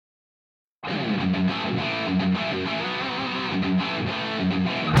Good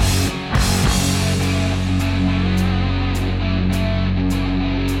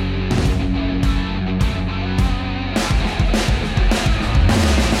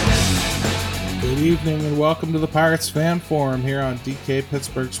evening and welcome to the Pirates Fan Forum here on DK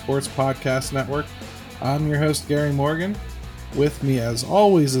Pittsburgh Sports Podcast Network. I'm your host, Gary Morgan. With me, as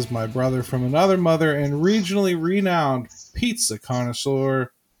always, is my brother from another mother and regionally renowned pizza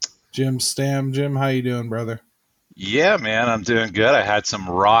connoisseur, Jim Stam. Jim, how you doing, brother? Yeah, man, I'm doing good. I had some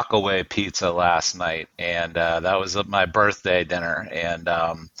Rockaway pizza last night, and that was my birthday dinner, and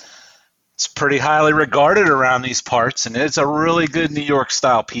it's pretty highly regarded around these parts, and it's a really good New York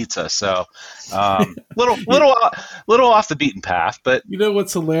style pizza. So, little off the beaten path, but you know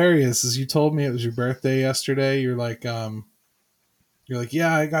what's hilarious is you told me it was your birthday yesterday. You're like,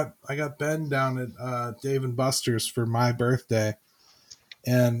 yeah, I got Ben down at Dave and Buster's for my birthday,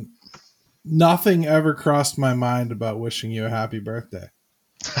 and nothing ever crossed my mind about wishing you a happy birthday.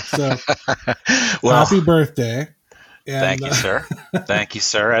 So, well, happy birthday. And, thank you, sir. Thank you,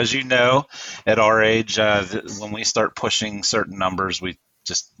 sir. As you know, at our age, when we start pushing certain numbers, we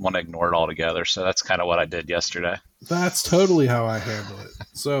just want to ignore it altogether. So that's kind of what I did yesterday. That's totally how I handle it.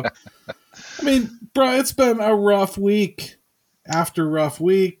 So, I mean, bro, it's been a rough week after rough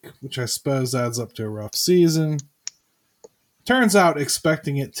week, which I suppose adds up to a rough season. Turns out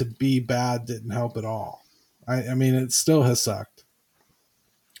expecting it to be bad didn't help at all. I mean, it still has sucked.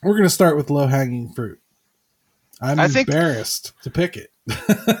 We're going to start with low-hanging fruit. I'm embarrassed to pick it.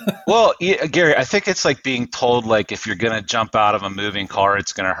 Well, yeah, Gary, I think it's like being told, like, if you're going to jump out of a moving car,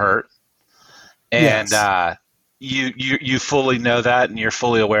 it's going to hurt. And Yes. You fully know that and you're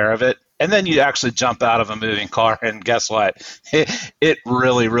fully aware of it. And then you actually jump out of a moving car, and guess what? It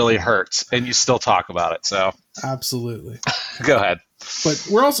really, really hurts, and you still talk about it. So Absolutely. go ahead. But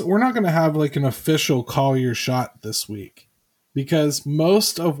we're not going to have like an official call your shot this week, because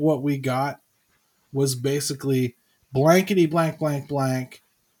most of what we got was basically blankety blank blank blank.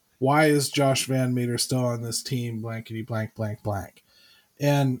 Why is Josh Van Meter still on this team? Blankety blank blank blank.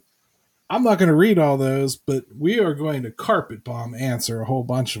 And I'm not going to read all those, but we are going to carpet bomb answer a whole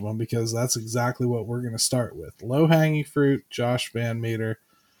bunch of them, because that's exactly what we're going to start with. Low-hanging fruit, Josh Van Meter.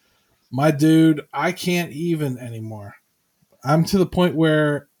 My dude, I can't even anymore. I'm to the point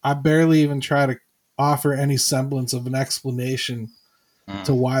where I barely even try to offer any semblance of an explanation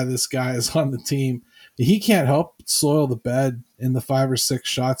to why this guy is on the team. He can't help but soil the bed in the 5 or 6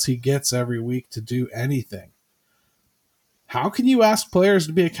 shots he gets every week to do anything. How can you ask players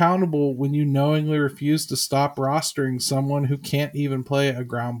to be accountable when you knowingly refuse to stop rostering someone who can't even play a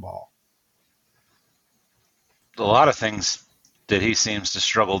ground ball? A lot of things that he seems to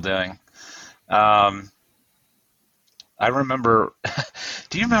struggle doing. I remember,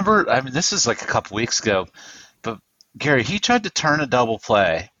 do you remember, I mean, this is like a couple weeks ago, but Gary, he tried to turn a double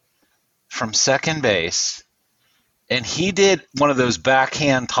play from second base, and he did one of those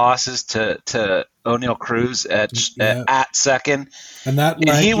backhand tosses to O'Neal Cruz at second. And that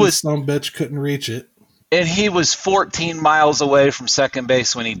lanky son bitch couldn't reach it. And he was 14 miles away from second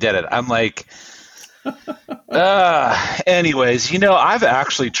base when he did it. I'm like, anyways, I've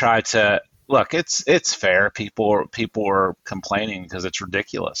actually tried to look. It's fair. People are complaining because it's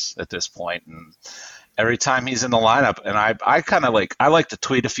ridiculous at this point. And every time he's in the lineup, and I kind of I like to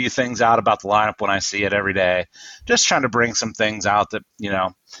tweet a few things out about the lineup when I see it every day, just trying to bring some things out that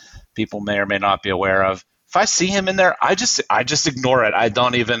people may or may not be aware of. If I see him in there, I just ignore it. I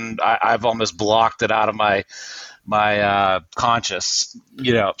don't even. I've almost blocked it out of my conscious.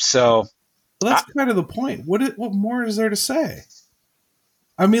 So. Well, that's kind of the point. What more is there to say?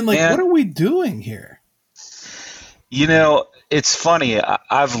 I mean, what are we doing here? It's funny.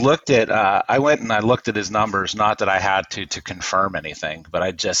 I've looked at. I went and I looked at his numbers. Not that I had to confirm anything, but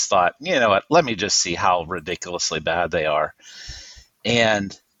I just thought, what? Let me just see how ridiculously bad they are.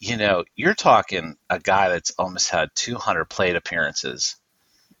 And you're talking a guy that's almost had 200 plate appearances,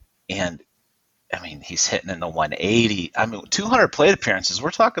 and I mean, he's hitting in the 180. I mean, 200 plate appearances. We're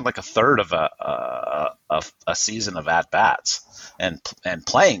talking like a third of a season of at bats and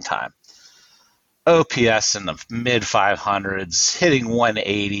playing time. OPS in the mid 500s, hitting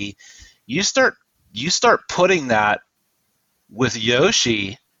 180. You start putting that with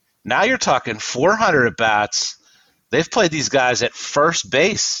Yoshi. Now you're talking 400 at bats. They've played these guys at first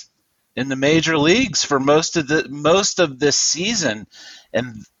base in the major leagues for most of this season,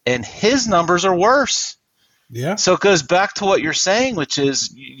 and his numbers are worse. Yeah. So it goes back to what you're saying, which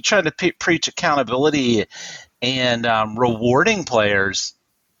is you trying to preach accountability and rewarding players.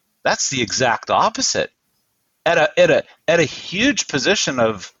 That's the exact opposite. At a huge position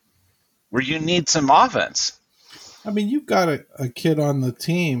of where you need some offense. I mean, you've got a kid on the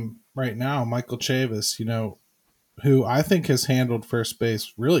team right now, Michael Chavis, who I think has handled first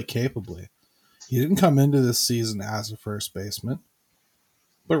base really capably. He didn't come into this season as a first baseman,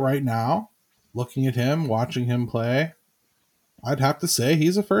 but right now, looking at him, watching him play, I'd have to say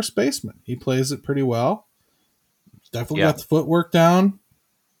he's a first baseman. He plays it pretty well. Definitely got the footwork down.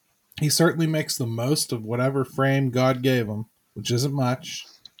 He certainly makes the most of whatever frame God gave him, which isn't much.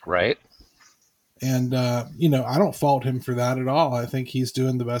 Right. And, I don't fault him for that at all. I think he's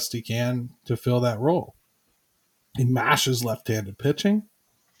doing the best he can to fill that role. He mashes left-handed pitching.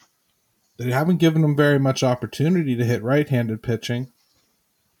 They haven't given him very much opportunity to hit right-handed pitching.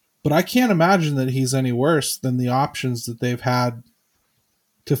 But I can't imagine that he's any worse than the options that they've had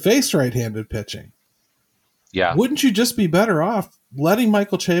to face right-handed pitching. Yeah. Wouldn't you just be better off letting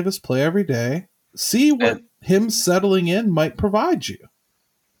Michael Chavis play every day, see what him settling in might provide you?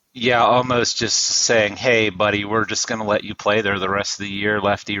 Yeah, almost just saying, hey, buddy, we're just going to let you play there the rest of the year,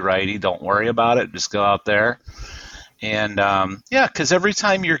 lefty, righty. Don't worry about it. Just go out there. And, because every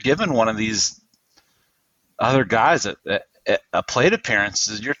time you're given one of these other guys a plate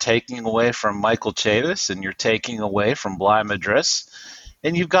appearances, you're taking away from Michael Chavis and you're taking away from Bly Madris,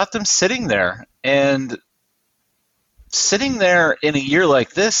 and you've got them sitting there. And sitting there in a year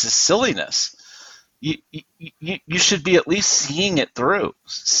like this is silliness. You should be at least seeing it through.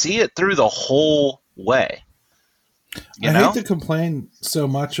 See it through the whole way. I hate to complain so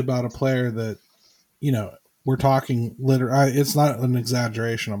much about a player that, we're talking literally. It's not an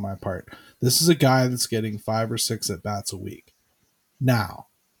exaggeration on my part. This is a guy that's getting 5 or 6 at bats a week. Now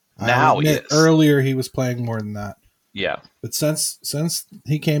he is. Earlier he was playing more than that. Yeah. But since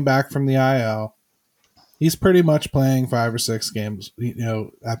he came back from the IL, he's pretty much playing 5 or 6 games,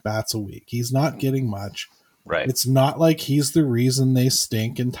 at bats a week. He's not getting much. Right. It's not like he's the reason they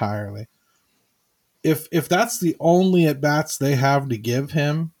stink entirely. If that's the only at bats they have to give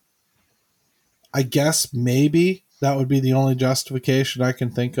him, I guess maybe that would be the only justification I can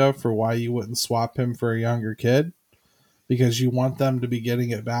think of for why you wouldn't swap him for a younger kid, because you want them to be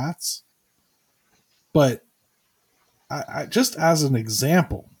getting at bats. But I just as an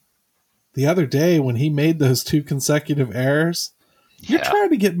example, the other day when he made those 2 consecutive errors, you're trying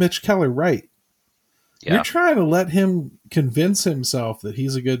to get Mitch Keller right. Yeah. You're trying to let him convince himself that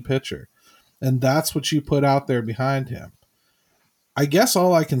he's a good pitcher. And that's what you put out there behind him. I guess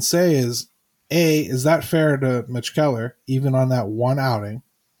all I can say is, A, is that fair to Mitch Keller, even on that one outing?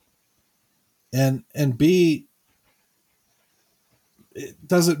 And B,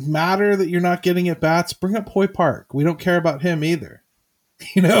 does it matter that you're not getting at bats? Bring up Hoy Park. We don't care about him either.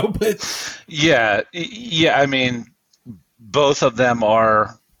 But yeah. I mean, both of them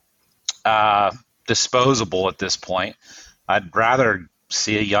are disposable at this point. I'd rather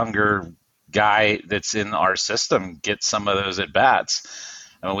see a younger guy that's in our system get some of those at bats.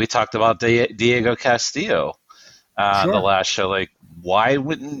 I mean, we talked about Diego Castillo the last show. Like, why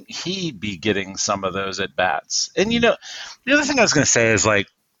wouldn't he be getting some of those at bats? And the other thing I was going to say is, like,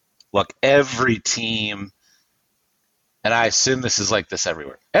 look, every team, and I assume this is like this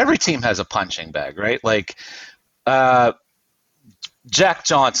everywhere, every team has a punching bag, right? Like, Jack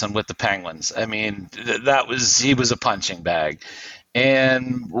Johnson with the Penguins. I mean, he was a punching bag.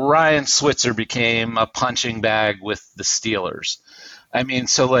 And Ryan Switzer became a punching bag with the Steelers. I mean,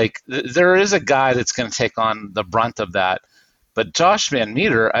 so, like, there is a guy that's going to take on the brunt of that. But Josh Van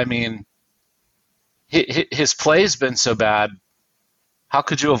Meter, I mean, his play's been so bad. How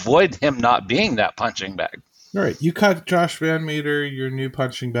could you avoid him not being that punching bag? All right. You cut Josh Van Meter, your new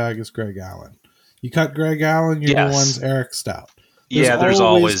punching bag is Greg Allen. You cut Greg Allen, your new one's Eric Stout. There's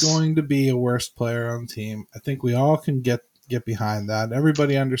always going to be a worst player on the team. I think we all can get behind that.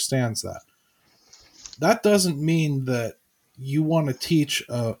 Everybody understands that. That doesn't mean that you want to teach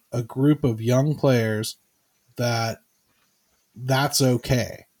a group of young players that's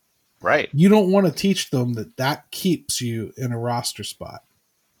okay. Right. You don't want to teach them that keeps you in a roster spot.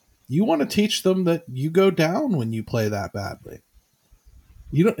 You want to teach them that you go down when you play that badly.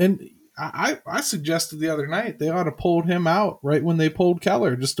 And I suggested the other night they ought to pulled him out right when they pulled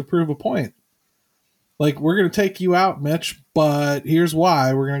Keller just to prove a point. Like, we're going to take you out, Mitch, but here's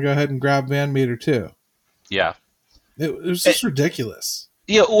why. We're going to go ahead and grab Van Meter too. Yeah. It was just ridiculous.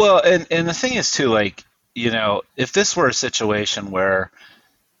 Yeah, well, and the thing is too, like, if this were a situation where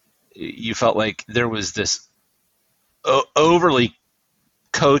you felt like there was this overly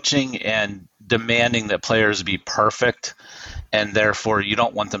coaching and demanding that players be perfect, and therefore you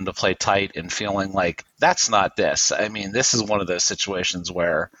don't want them to play tight and feeling like that's not this. I mean, this is one of those situations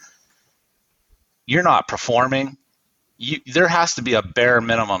where you're not performing. there has to be a bare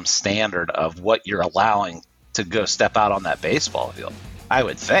minimum standard of what you're allowing to go step out on that baseball field, I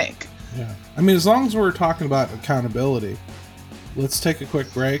would think. Yeah. I mean, as long as we're talking about accountability, let's take a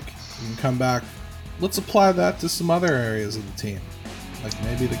quick break and come back. Let's apply that to some other areas of the team, like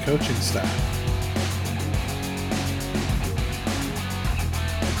maybe the coaching staff.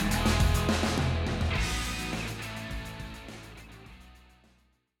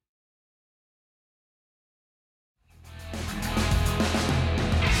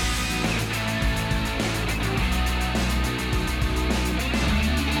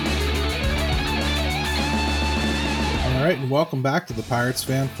 All right, and welcome back to the Pirates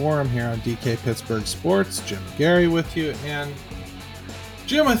Fan Forum here on DK Pittsburgh Sports. Jim and Gary with you. And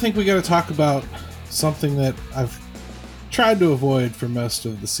Jim, I think we got to talk about something that I've tried to avoid for most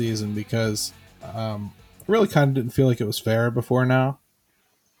of the season because I really kind of didn't feel like it was fair before now.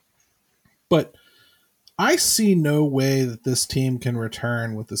 But I see no way that this team can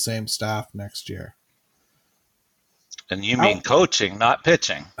return with the same staff next year. And you mean coaching, not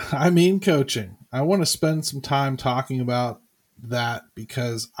pitching. I mean coaching. I want to spend some time talking about that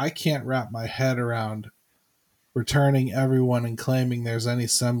because I can't wrap my head around returning everyone and claiming there's any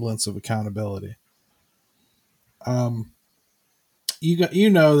semblance of accountability. You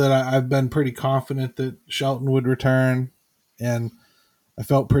know that I've been pretty confident that Shelton would return, and I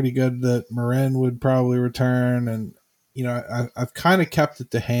felt pretty good that Marin would probably return, and I've kind of kept it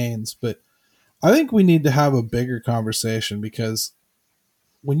to Haynes, but I think we need to have a bigger conversation because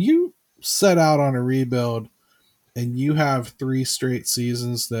when you set out on a rebuild and you have 3 straight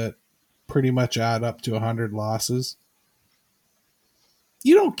seasons that pretty much add up to 100 losses,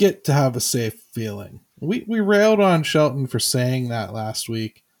 you don't get to have a safe feeling. We railed on Shelton for saying that last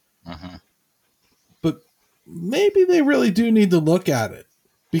week, but maybe they really do need to look at it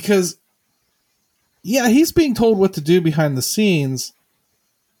because, yeah, he's being told what to do behind the scenes,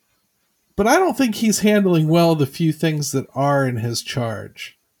 but I don't think he's handling well the few things that are in his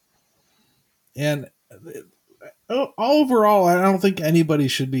charge. And overall, I don't think anybody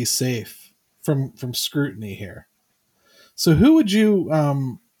should be safe from scrutiny here. So who would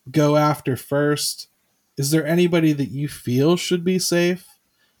you go after first? Is there anybody that you feel should be safe?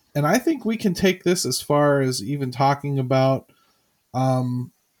 And I think we can take this as far as even talking about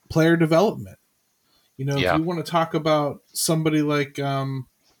player development. If you want to talk about somebody like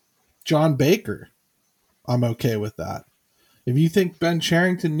John Baker, I'm okay with that. If you think Ben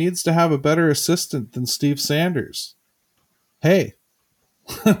Cherington needs to have a better assistant than Steve Sanders, hey,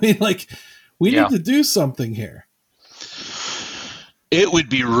 I mean, we need to do something here. It would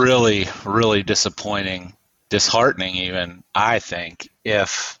be really, really disappointing, disheartening even, I think,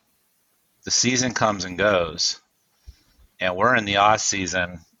 if the season comes and goes and we're in the off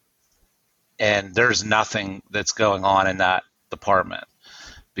season and there's nothing that's going on in that department.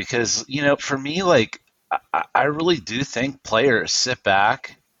 Because, for me, I really do think players sit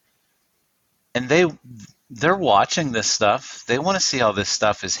back and they're watching this stuff. They want to see how this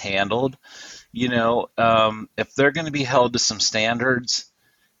stuff is handled. If they're going to be held to some standards,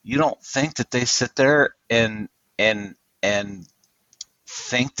 you don't think that they sit there and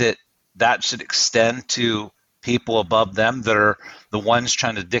think that should extend to people above them that are the ones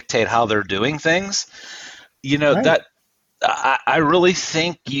trying to dictate how they're doing things. Right. That I really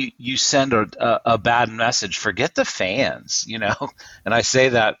think you send a bad message. Forget the fans, and I say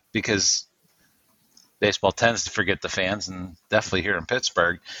that because baseball tends to forget the fans, and definitely here in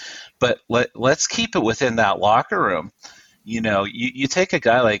Pittsburgh. But let's keep it within that locker room. You take a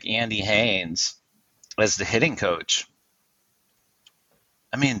guy like Andy Haynes as the hitting coach.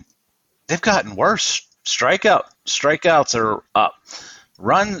 I mean, they've gotten worse. Strikeouts are up.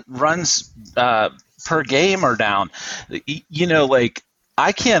 Runs per game are down.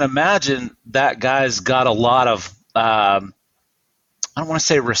 I can't imagine that guy's got a lot of I don't want to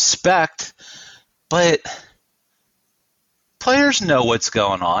say respect, but players know what's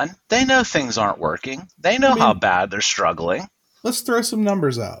going on. They know things aren't working. They know how bad they're struggling. Let's throw some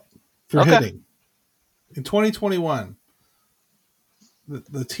numbers out for hitting. In 2021,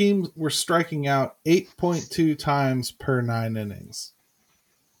 the teams were striking out 8.2 times per 9 innings.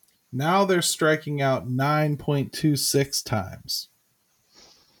 Now they're striking out 9.26 times.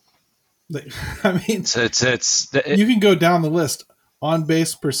 I mean, you can go down the list. On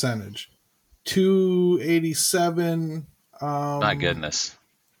base percentage, 287. My goodness.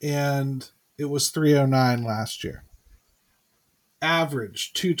 And it was 309 last year.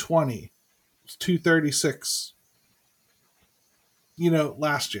 Average 220, 236.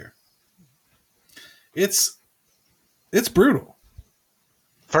 Last year. It's brutal.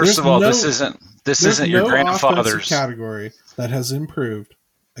 First of all, this isn't This There's isn't your no offensive grandfather's. category that has improved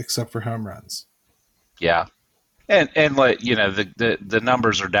except for home runs. Yeah, and like the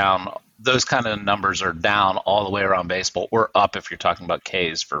numbers are down. Those kind of numbers are down all the way around baseball, or up if you're talking about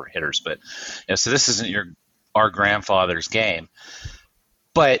Ks for hitters. But so this isn't our grandfather's game.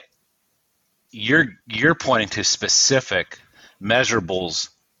 But you're pointing to specific measurables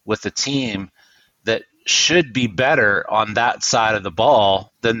with the team that should be better on that side of the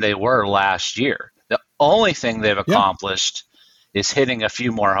ball than they were last year. The only thing they've accomplished is hitting a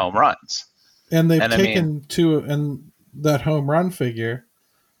few more home runs. And they've and that home run figure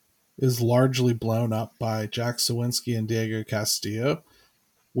is largely blown up by Jack Sawinski and Diego Castillo,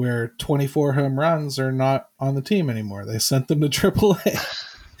 where 24 home runs are not on the team anymore. They sent them to AAA.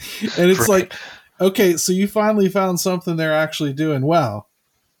 And it's like, okay, so you finally found something they're actually doing well,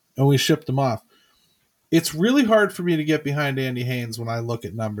 and we shipped them off. It's really hard for me to get behind Andy Haynes when I look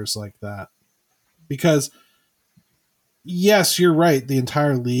at numbers like that. Because, yes, you're right. The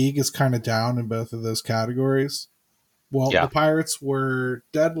entire league is kind of down in both of those categories. Well, the Pirates were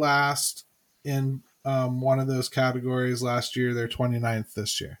dead last in one of those categories last year. They're 29th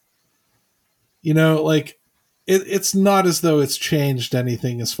this year. Like, it's not as though it's changed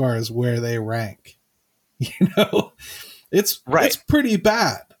anything as far as where they rank. It's pretty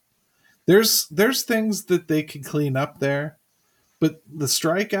bad. There's things that they can clean up there, but the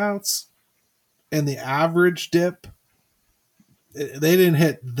strikeouts and the average dip, they didn't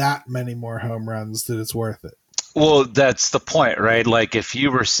hit that many more home runs that it's worth it. Well, that's the point, right? Like if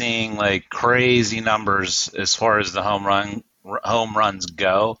you were seeing like crazy numbers as far as the home runs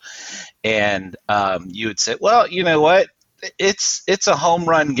go, and you would say, well, you know what? It's a home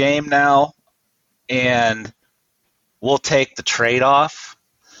run game now, and we'll take the trade-off.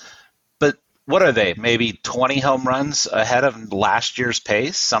 But what are they? Maybe 20 home runs ahead of last year's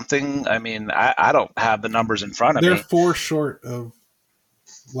pace? Something? I mean, I don't have the numbers in front of me. They're 4 short of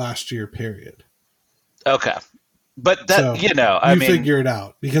last year, period. Okay. But that, so figure it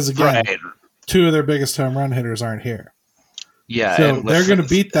out. Because again, 2 of their biggest home run hitters aren't here. Yeah. So they're going to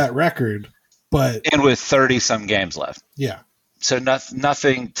beat that record, and with 30-some games left. Yeah. So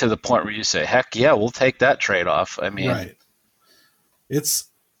nothing to the point where you say, heck yeah, we'll take that trade-off. I mean. Right. It's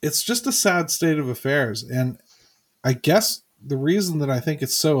just a sad state of affairs. And I guess the reason that I think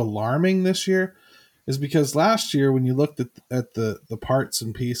it's so alarming this year is because last year when you looked at the parts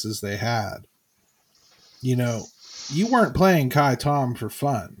and pieces they had, you weren't playing Kai Tom for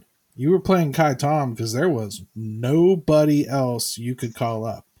fun. You were playing Kai Tom because there was nobody else you could call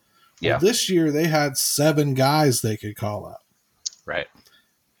up. Yeah. Well, this year they had 7 guys they could call up. Right.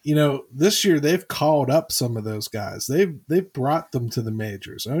 This year they've called up some of those guys. They've brought them to the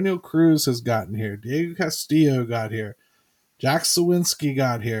majors. O'Neal Cruz has gotten here. Diego Castillo got here. Jack Sawinski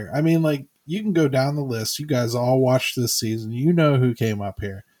got here. I mean, like, you can go down the list. You guys all watched this season. You know who came up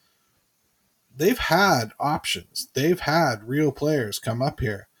here. They've had options. They've had real players come up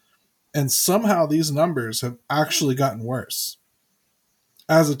here. And somehow these numbers have actually gotten worse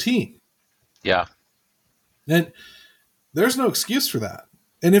as a team. Yeah. And there's no excuse for that.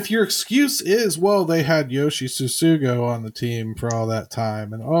 And if your excuse is, well, they had Yoshi Tsutsugo on the team for all that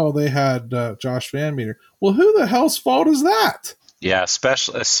time, and they had Josh VanMeter. Well, who the hell's fault is that? Yeah,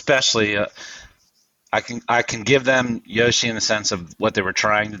 especially I can give them Yoshi in the sense of what they were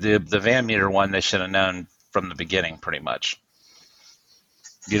trying to do. The VanMeter one, they should have known from the beginning, pretty much.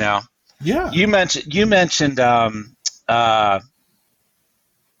 Yeah. You mentioned it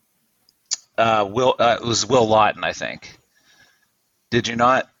was Will Lawton, I think. Did you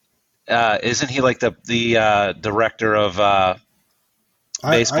not? Isn't he like the director of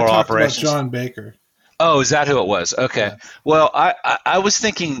baseball operations? About John Baker. Oh, is that who it was? Okay. Yeah. Well, I was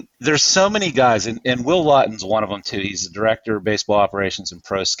thinking there's so many guys, and Will Lawton's one of them too. He's the director of baseball operations and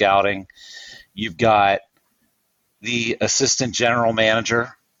pro scouting. You've got the assistant general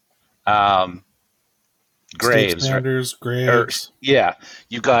manager, Graves. Sanders, Graves. Yeah.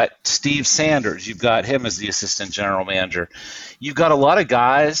 You've got Steve Sanders. You've got him as the assistant general manager. You've got a lot of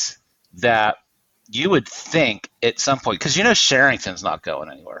guys that you would think at some point, because Sherrington's not going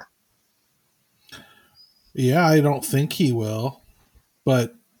anywhere. Yeah, I don't think he will,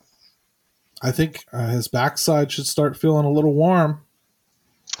 but I think his backside should start feeling a little warm.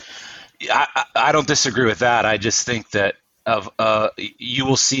 I don't disagree with that. I just think that you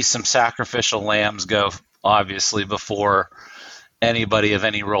will see some sacrificial lambs go, obviously, before anybody of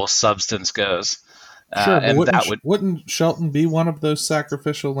any real substance goes. Sure, but wouldn't Shelton be one of those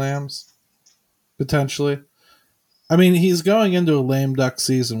sacrificial lambs? Potentially. I mean, he's going into a lame duck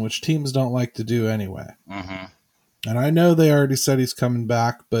season, which teams don't like to do anyway. Mm-hmm. And I know they already said he's coming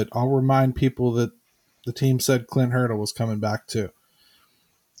back, but I'll remind people that the team said Clint Hurdle was coming back too.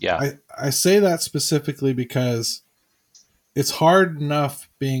 Yeah. I say that specifically because it's hard enough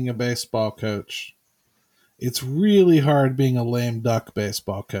being a baseball coach. It's really hard being a lame duck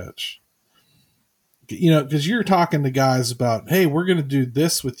baseball coach. Because you're talking to guys about, hey, we're going to do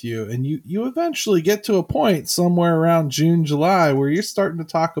this with you. And you eventually get to a point somewhere around June, July, where you're starting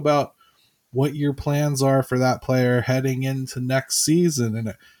to talk about what your plans are for that player heading into next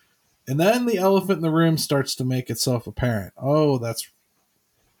season. And then the elephant in the room starts to make itself apparent. Oh,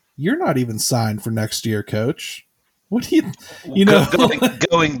 you're not even signed for next year, coach. What do you know?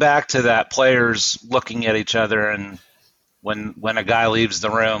 Going back to that, players looking at each other, and when a guy leaves the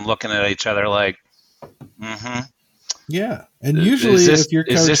room, looking at each other like, yeah. And usually, if your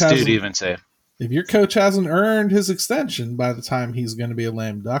coach if your coach hasn't earned his extension by the time he's going to be a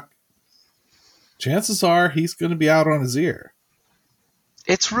lame duck, chances are he's going to be out on his ear.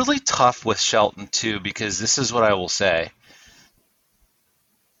 It's really tough with Shelton too, because this is what I will say.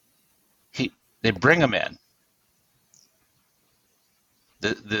 They bring him in.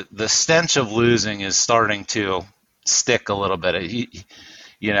 The stench of losing is starting to stick a little bit.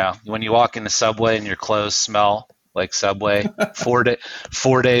 When you walk in the Subway and your clothes smell like Subway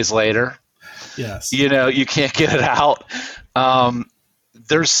 4 days later, yes, you can't get it out.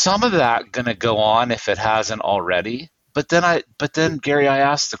 There's some of that going to go on if it hasn't already. But then Gary, I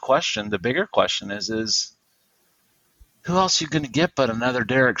asked the question. The bigger question is who else are you going to get but another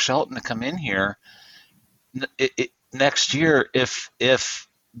Derek Shelton to come in here next year if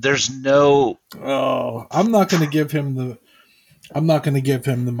there's no? Oh, I'm not going to give him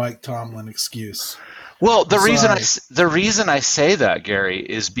the Mike Tomlin excuse. Well, the reason I say that, Gary,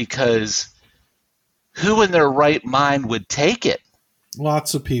 is because who in their right mind would take it?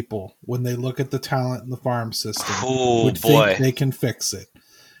 Lots of people, when they look at the talent in the farm system, think they can fix it.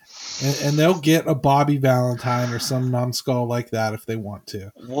 And they'll get a Bobby Valentine or some numbskull like that if they want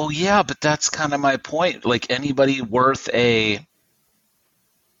to. Well, yeah, but that's kind of my point. Like, anybody worth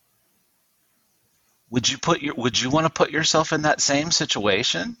would you want to put yourself in that same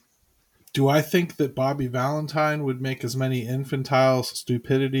situation? Do I think that Bobby Valentine would make as many infantile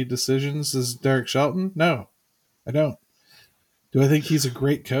stupidity decisions as Derek Shelton? No, I don't. Do I think he's a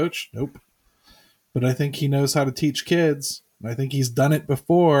great coach? Nope. But I think he knows how to teach kids. And I think he's done it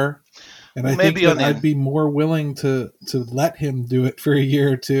before. And I think that I'd be more willing to let him do it for a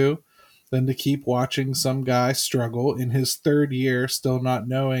year or two than to keep watching some guy struggle in his third year, still not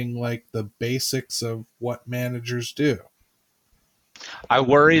knowing like the basics of what managers do. I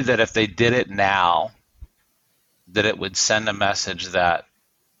worry that if they did it now, that it would send a message that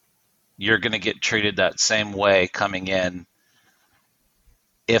you're going to get treated that same way coming in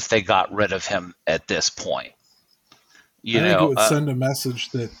if they got rid of him at this point. I think it would send a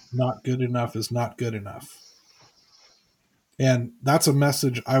message that not good enough is not good enough. And that's a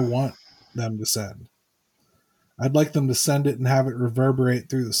message I want them to send. I'd like them to send it and have it reverberate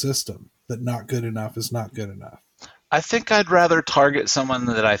through the system that not good enough is not good enough. I think I'd rather target someone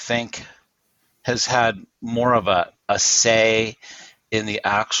that I think has had more of a say in the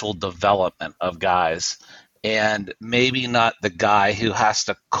actual development of guys, and maybe not the guy who has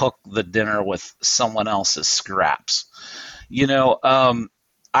to cook the dinner with someone else's scraps.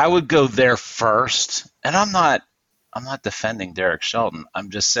 I would go there first, and I'm not defending Derek Shelton. I'm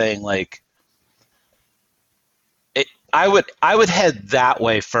just saying, like, I would head that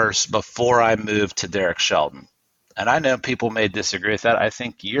way first before I move to Derek Shelton. And I know people may disagree with that. I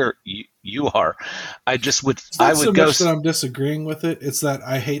think you are. I just would. It's not so much that I'm disagreeing with it. It's that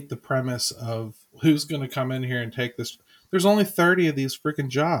I hate the premise of who's going to come in here and take this. There's only 30 of these freaking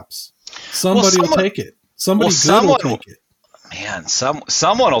jobs. Somebody will take it. Somebody good will take it. Man,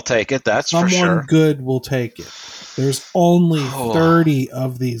 someone will take it. That's for sure. Someone good will take it. There's only 30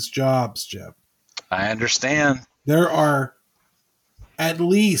 of these jobs, Jim. I understand. There are at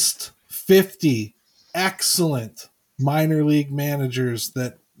least 50 excellent minor league managers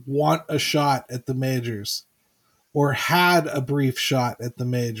that want a shot at the majors or had a brief shot at the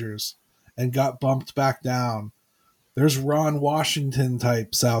majors and got bumped back down. There's Ron Washington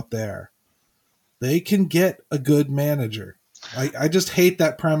types out there. They can get a good manager. I just hate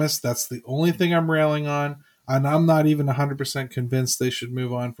that premise. That's the only thing I'm railing on. And I'm not even 100% convinced they should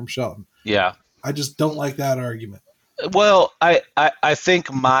move on from Shelton. Yeah. I just don't like that argument. Well, I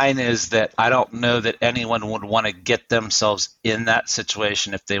think mine is that I don't know that anyone would want to get themselves in that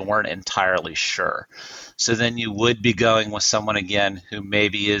situation if they weren't entirely sure. So then you would be going with someone, again, who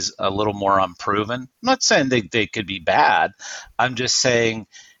maybe is a little more unproven. I'm not saying they could be bad. I'm just saying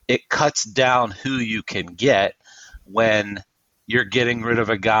it cuts down who you can get when you're getting rid of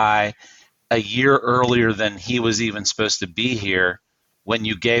a guy a year earlier than he was even supposed to be here, when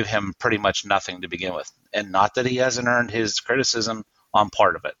you gave him pretty much nothing to begin with. And not that he hasn't earned his criticism on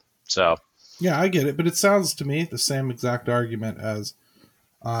part of it. So yeah, I get it, but it sounds to me the same exact argument as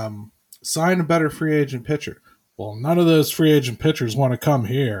sign a better free agent pitcher. Well, none of those free agent pitchers want to come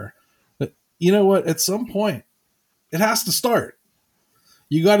here. But you know what? At some point, it has to start.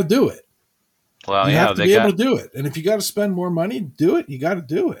 You got to do it. Well, you yeah, have to be able to do it. And if you got to spend more money to do it, you got to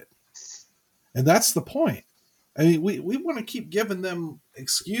do it. And that's the point. I mean, we want to keep giving them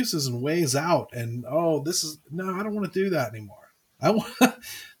excuses and ways out. And, I don't want to do that anymore.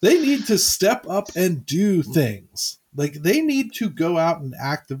 They need to step up and do things. Like, they need to go out and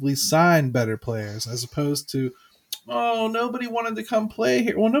actively sign better players as opposed to, nobody wanted to come play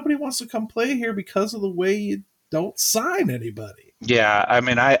here. Well, nobody wants to come play here because of the way you don't sign anybody. Yeah, I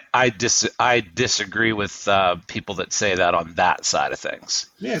mean, I disagree with people that say that on that side of things.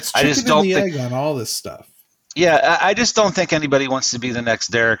 Yeah, it's chicken and the egg on all this stuff. Yeah, I just don't think anybody wants to be the next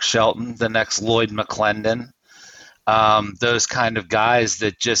Derek Shelton, the next Lloyd McClendon, those kind of guys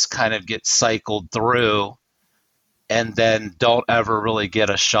that just kind of get cycled through and then don't ever really get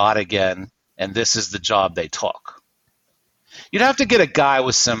a shot again, and this is the job they took. You'd have to get a guy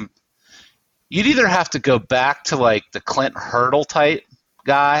with some – you'd either have to go back to like the Clint Hurdle type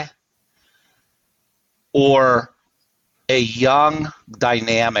guy or a young,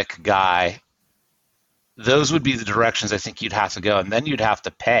 dynamic guy. Those would be the directions I think you'd have to go, and then you'd have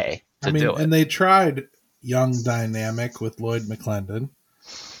to pay to do it. And they tried young, dynamic with Lloyd McClendon,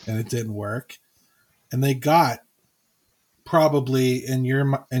 and it didn't work. And they got probably in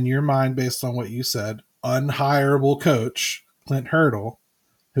your mind, based on what you said, unhireable coach Clint Hurdle,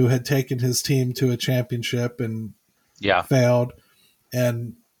 who had taken his team to a championship and failed,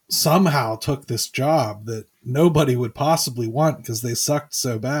 and somehow took this job that nobody would possibly want because they sucked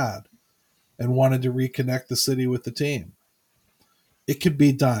so bad and wanted to reconnect the city with the team. It could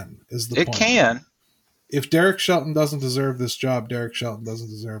be done, is the point. It can. If Derek Shelton doesn't deserve this job, Derek Shelton doesn't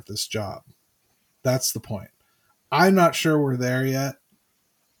deserve this job. That's the point. I'm not sure we're there yet,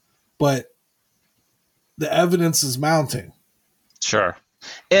 but the evidence is mounting. Sure.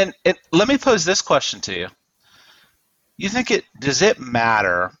 And let me pose this question to you. You think does it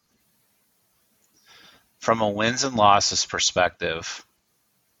matter from a wins and losses perspective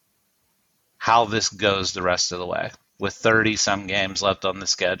how this goes the rest of the way with 30-some games left on the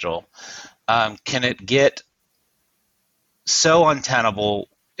schedule? Can it get so untenable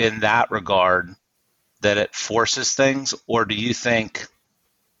in that regard that it forces things, or do you think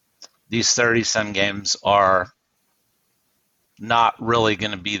these 30-some games are not really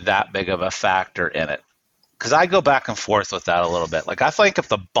going to be that big of a factor in it? Because I go back and forth with that a little bit. Like, I think if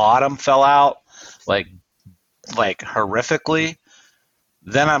the bottom fell out, like horrifically,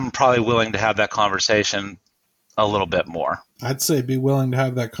 then I'm probably willing to have that conversation a little bit more. I'd say be willing to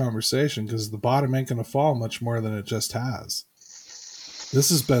have that conversation because the bottom ain't going to fall much more than it just has. This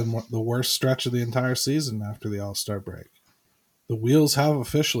has been the worst stretch of the entire season after the All-Star break. The wheels have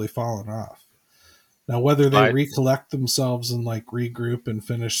officially fallen off. Now, whether they recollect themselves and like regroup and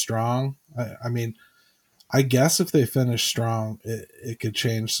finish strong, I mean, I guess if they finish strong, it could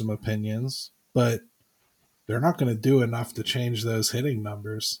change some opinions, but they're not going to do enough to change those hitting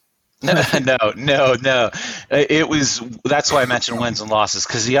numbers. No. That's why I mentioned wins and losses,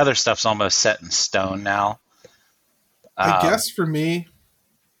 because the other stuff's almost set in stone now. I guess for me,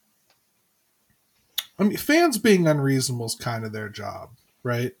 I mean, fans being unreasonable is kind of their job,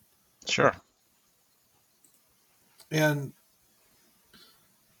 right? Sure. And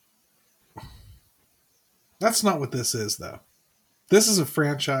that's not what this is, though. This is a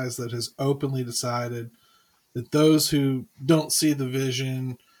franchise that has openly decided that those who don't see the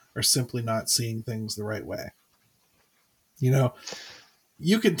vision are simply not seeing things the right way. You know,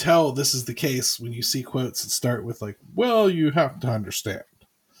 you can tell this is the case when you see quotes that start with like, well, you have to understand.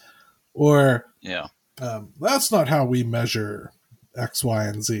 Or, that's not how we measure X, Y,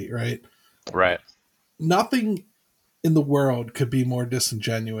 and Z, right? Right. Nothing in the world could be more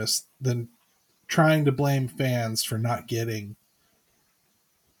disingenuous than trying to blame fans for not getting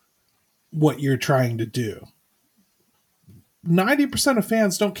what you're trying to do. 90% of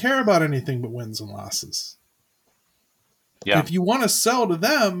fans don't care about anything but wins and losses. Yeah. If you want to sell to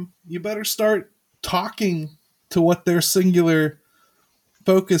them, you better start talking to what their singular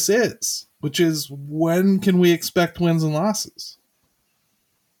focus is, which is when can we expect wins and losses?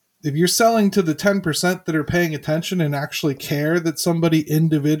 If you're selling to the 10% that are paying attention and actually care that somebody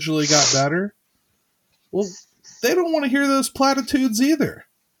individually got better, well, they don't want to hear those platitudes either.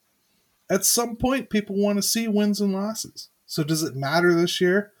 at some point, people want to see wins and losses. So does it matter this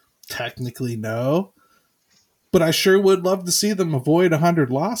year? Technically, no. But I sure would love to see them avoid 100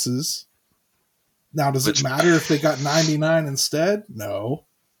 losses. Now, does it matter if they got 99 instead? No.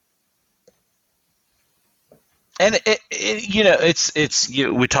 And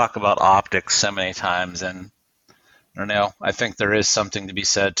we talk about optics so many times, and I don't know. I think there is something to be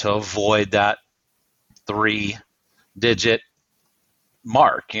said to avoid that 3-digit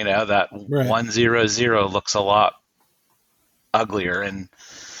mark. That Right. 100 looks a lot uglier, and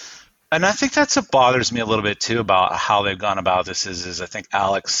I think that's what bothers me a little bit too about how they've gone about this. Is I think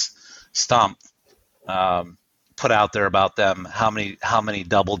Alex Stump put out there about them how many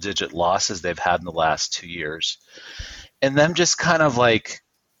double-digit losses they've had in the last 2 years, and them just kind of like,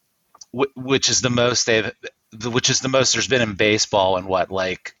 which is the most there's been in baseball in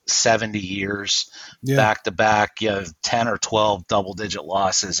 70 years, back to back, 10 or 12 double-digit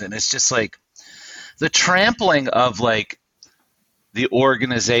losses, and it's just like the trampling of like the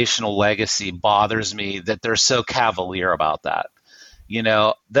organizational legacy bothers me, that they're so cavalier about that.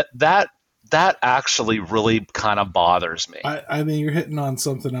 That actually really kind of bothers me. I mean, you're hitting on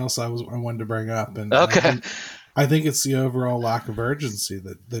something else I wanted to bring up, and okay. I think it's the overall lack of urgency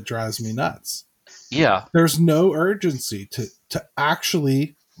that drives me nuts. Yeah, there's no urgency to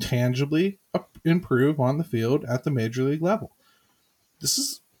actually tangibly improve on the field at the major league level. This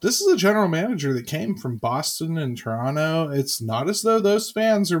is a general manager that came from Boston and Toronto. It's not as though those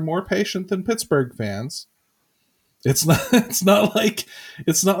fans are more patient than Pittsburgh fans. It's not like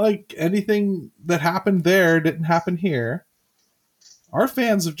anything that happened there didn't happen here. Our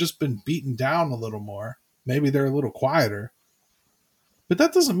fans have just been beaten down a little more. Maybe they're a little quieter. But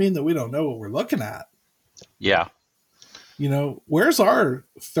that doesn't mean that we don't know what we're looking at. Yeah. Where's our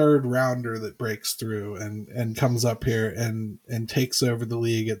third rounder that breaks through and comes up here and takes over the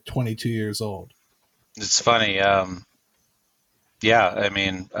league at 22 years old? It's funny. Yeah, I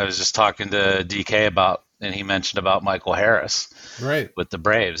mean, I was just talking to DK and he mentioned about Michael Harris, right, with the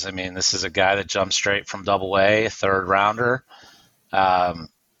Braves. I mean, this is a guy that jumped straight from Double-A, third rounder.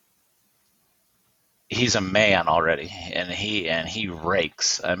 He's a man already, and he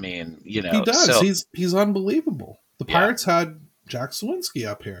rakes. I mean, he does. So, he's unbelievable. The Pirates had Jack Suwinski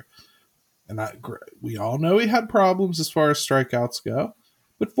up here, and we all know he had problems as far as strikeouts go.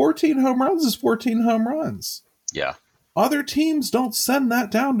 But 14 home runs is 14 home runs. Yeah. Other teams don't send that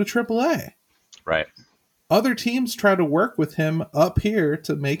down to AAA. Right. Other teams try to work with him up here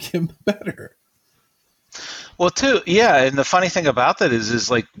to make him better. Well, too, yeah, and the funny thing about that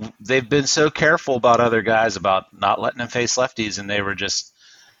is like they've been so careful about other guys about not letting them face lefties, and they were just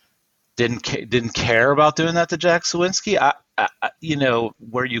didn't care about doing that to Jack Suwinski.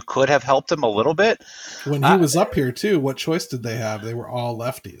 Where you could have helped him a little bit when he was up here too. What choice did they have? They were all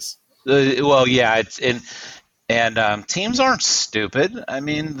lefties. Well, yeah, and teams aren't stupid. I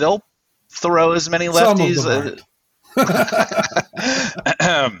mean, they'll throw as many lefties.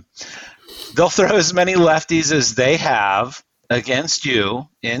 They'll throw as many lefties as they have against you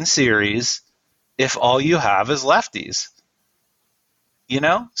in series if all you have is lefties.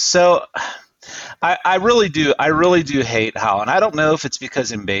 So I really do hate how, and I don't know if it's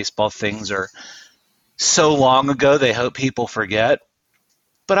because in baseball things are so long ago they hope people forget,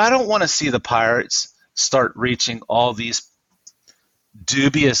 but I don't want to see the Pirates start reaching all these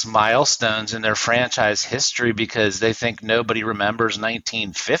dubious milestones in their franchise history because they think nobody remembers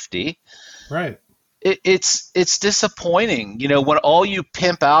 1950. Right. It's disappointing. When all you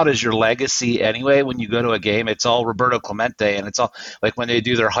pimp out is your legacy anyway, when you go to a game, it's all Roberto Clemente, and it's all like when they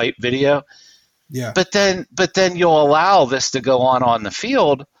do their hype video. Yeah. But then you'll allow this to go on the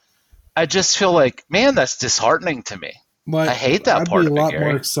field. I just feel like, man, that's disheartening to me. I hate that part of it, Gary. I'd be a lot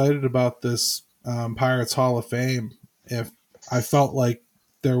more excited about this Pirates Hall of Fame if I felt like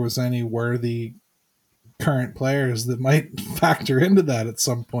there was any worthy current players that might factor into that at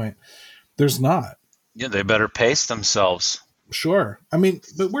some point. There's not. Yeah, they better pace themselves. Sure. I mean,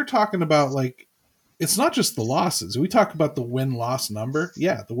 but we're talking about like, it's not just the losses. We talk about the win-loss number.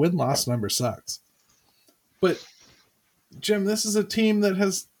 Yeah, the win-loss number sucks. But, Jim, this is a team that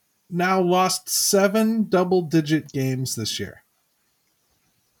has now lost 7 double-digit games this year.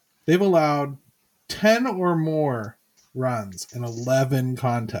 They've allowed 10 or more runs in 11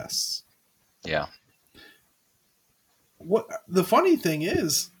 contests. Yeah. What the funny thing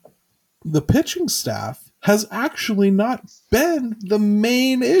is, the pitching staff has actually not been the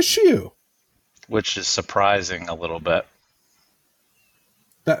main issue. Which is surprising a little bit.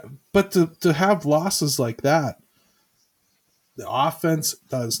 But to have losses like that, the offense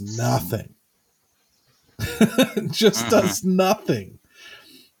does nothing. Just does nothing.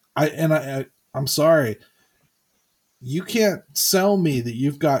 I'm sorry, you can't sell me that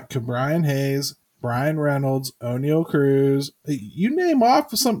you've got Brian Hayes, Brian Reynolds, O'Neal Cruz. You name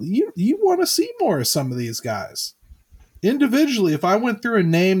off some. You want to see more of some of these guys individually. If I went through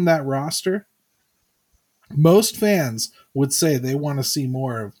and named that roster, most fans would say they want to see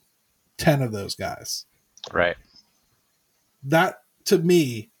more of 10 of those guys. Right. That to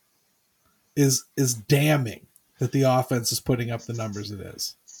me is damning that the offense is putting up the numbers it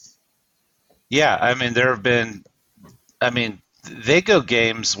is. Yeah, I mean, they go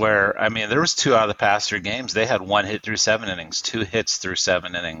games where, there was 2 out of the past 3 games. They had 1 hit through 7 innings, 2 hits through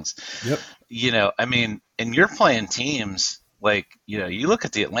 7 innings. Yep. And you're playing teams like, you look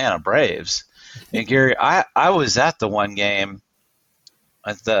at the Atlanta Braves, and Gary, I was at the one game,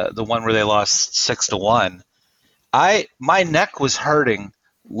 at the one where they lost 6-1. My neck was hurting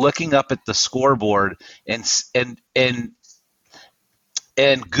looking up at the scoreboard and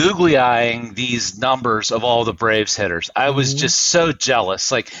googly eyeing these numbers of all the Braves hitters. I was just so jealous.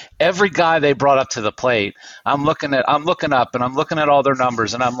 Like every guy they brought up to the plate, I'm looking up and I'm looking at all their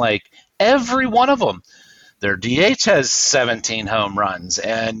numbers, and I'm like, every one of them. Their DH has 17 home runs,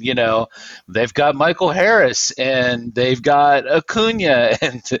 and they've got Michael Harris, and they've got Acuna,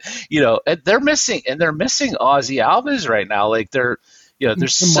 and and they're missing Ozzie Albies right now. Like there's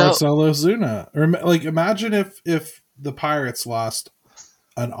Marcell Ozuna. Or like imagine if the Pirates lost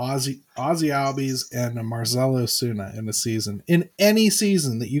an Ozzie Albies and a Marcell Ozuna in a season, in any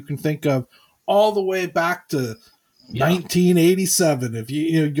season that you can think of, all the way back to 1987. If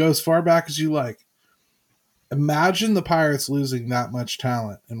you go as far back as you like. Imagine the Pirates losing that much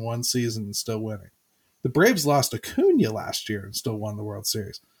talent in one season and still winning. The Braves lost Acuna last year and still won the World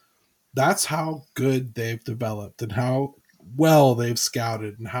Series. That's how good they've developed and how well they've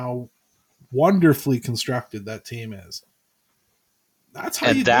scouted and how wonderfully constructed that team is. That's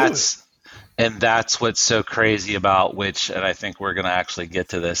how you do it. And that's what's so crazy about and I think we're going to actually get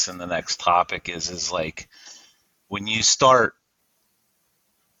to this in the next topic is like when you start,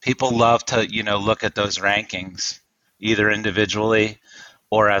 people love to, look at those rankings either individually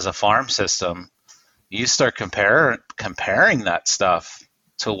or as a farm system. You start comparing that stuff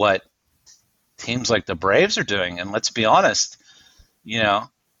to what teams like the Braves are doing. And let's be honest, they're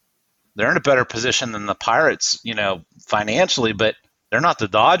in a better position than the Pirates, financially, but they're not the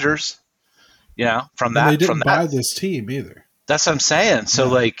Dodgers, from that. And they didn't buy this team either. That's what I'm saying. So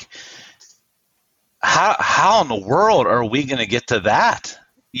like, how in the world are we going to get to that?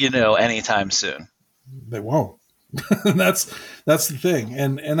 Anytime soon. They won't. That's the thing.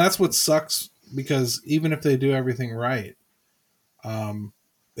 And that's what sucks, because even if they do everything right,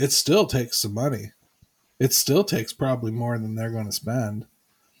 it still takes some money. It still takes probably more than they're going to spend.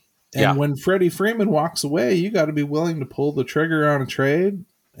 And when Freddie Freeman walks away, you got to be willing to pull the trigger on a trade.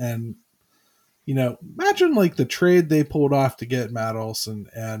 And, imagine like the trade they pulled off to get Matt Olson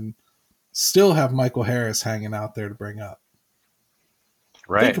and still have Michael Harris hanging out there to bring up.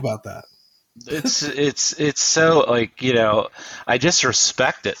 Right. Think about that. It's so like, I just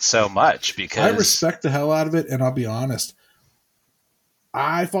respect it so much because I respect the hell out of it. And I'll be honest,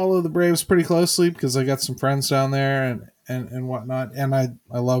 I follow the Braves pretty closely because I got some friends down there and whatnot. And I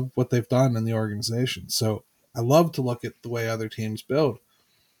love what they've done in the organization. So I love to look at the way other teams build.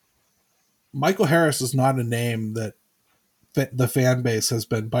 Michael Harris is not a name that the fan base has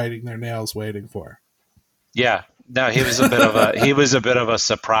been biting their nails waiting for. Yeah. No, he was a bit of a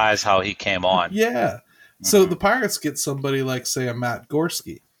surprise how he came on. Yeah. So the Pirates get somebody like, say, a Matt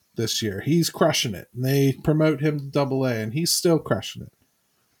Gorski this year. He's crushing it. And they promote him to Double-A, and he's still crushing it.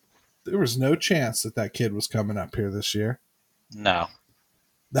 There was no chance that kid was coming up here this year. No.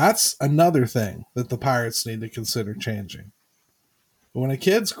 That's another thing that the Pirates need to consider changing. But when a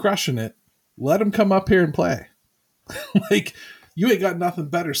kid's crushing it, let him come up here and play. Like, you ain't got nothing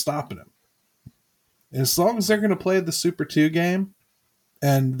better stopping him. And as long as they're going to play the Super 2 game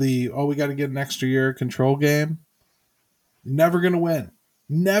and we got to get an extra year control game, you're never going to win.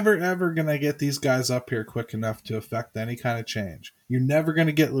 Never, ever going to get these guys up here quick enough to affect any kind of change. You're never going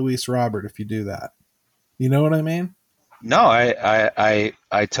to get Luis Robert if you do that. You know what I mean? No, I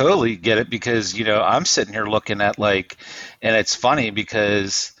totally get it because, I'm sitting here looking at and it's funny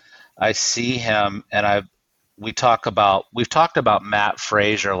because I see him and we've talked about Matt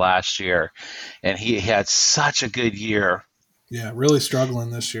Frazier last year, and he had such a good year. Yeah, really struggling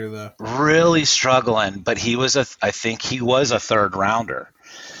this year though. Really struggling, but I think he was a third rounder.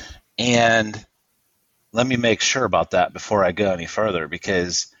 And let me make sure about that before I go any further,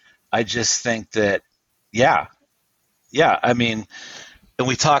 because I just think that, and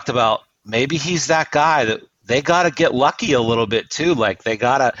we talked about maybe he's that guy they got to get lucky a little bit too. Like they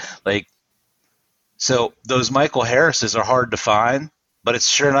got to so those Michael Harrises are hard to find, but it's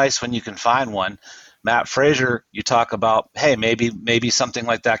sure nice when you can find one. Matt Frazier, you talk about, hey, maybe something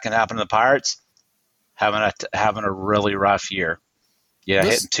like that can happen to the Pirates. Having a really rough year. Yeah,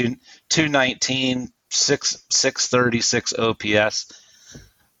 hitting 219, 636 OPS.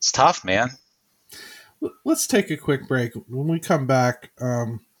 It's tough, man. Let's take a quick break. When we come back,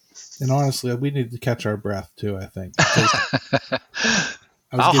 and honestly, we need to catch our breath too, I think.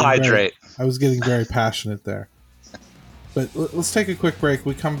 I'll hydrate. I was getting very passionate there. But let's take a quick break.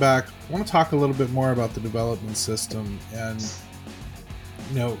 We come back. I want to talk a little bit more about the development system and,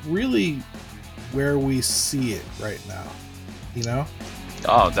 really where we see it right now,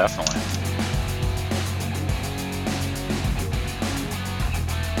 Oh, definitely.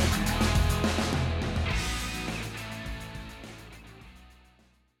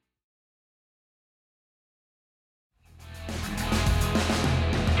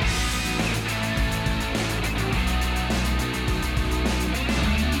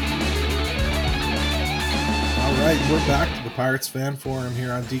 We're back to the Pirates Fan Forum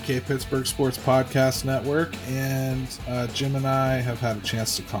here on DK Pittsburgh Sports Podcast Network, and Jim and I have had a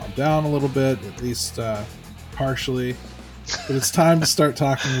chance to calm down a little bit, at least partially, but it's time to start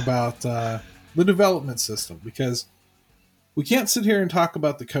talking about the development system, because we can't sit here and talk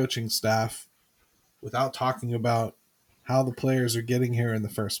about the coaching staff without talking about how the players are getting here in the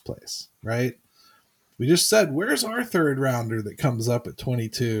first place, right? We just said, where's our third rounder that comes up at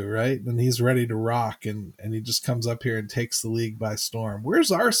 22, right? And he's ready to rock, and he just comes up here and takes the league by storm.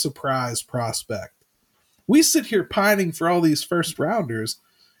 Where's our surprise prospect? We sit here pining for all these first rounders.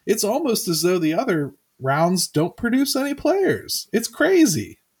 It's almost as though the other rounds don't produce any players. It's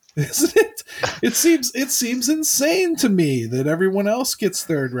crazy, isn't it? It seems insane to me that everyone else gets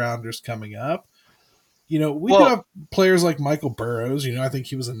third rounders coming up. We could have players like Michael Burrows. I think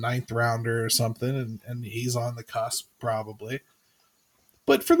he was a 9th rounder or something, and he's on the cusp probably.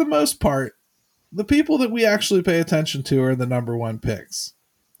 But for the most part, the people that we actually pay attention to are the number 1 picks.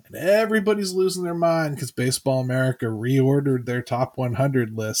 And everybody's losing their mind because Baseball America reordered their top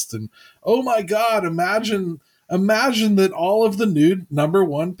 100 list. And, oh my God, imagine that all of the new number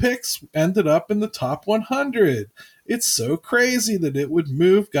 1 picks ended up in the top 100. It's so crazy that it would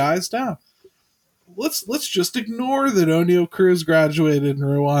move guys down. Let's just ignore that Oneil Cruz graduated and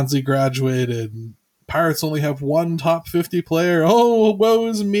Roansy graduated. And Pirates only have 1 top 50 player. Oh, woe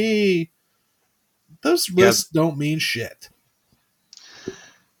is me. Those lists don't mean shit.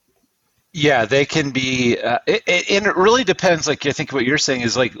 Yeah, they can be, and it really depends. Like, I think what you're saying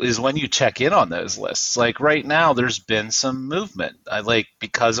is when you check in on those lists. Like right now, there's been some movement.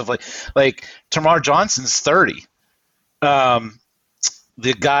 Because of like Tamar Johnson's 30.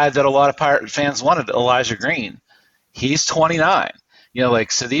 The guy that a lot of Pirate fans wanted, Elijah Green, he's 29.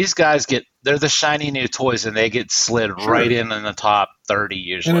 So these guys they're the shiny new toys, and they get slid right in the top 30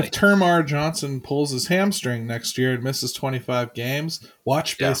 usually. And if Tamar Johnson pulls his hamstring next year and misses 25 games,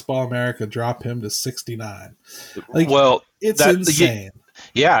 watch Baseball America drop him to 69. It's insane.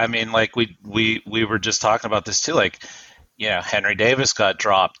 Yeah, we were just talking about this too. Henry Davis got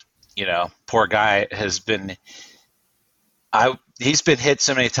dropped. Poor guy has been. He's been hit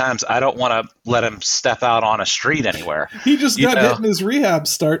so many times, I don't want to let him step out on a street anywhere. He just got hit in his rehab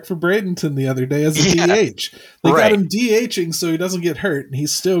start for Bradenton the other day as a DH. They got him DHing so he doesn't get hurt, and he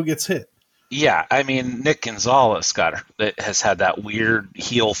still gets hit. Yeah, Nick Gonzalez has had that weird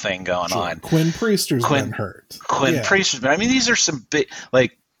heel thing going on. Quinn Priester's been hurt. Priester's been. These are some big,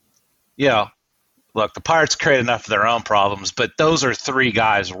 look, the Pirates create enough of their own problems, but those are 3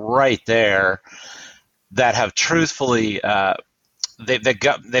 guys right there that have truthfully they've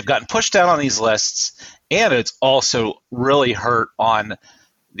gotten pushed down on these lists, and it's also really hurt on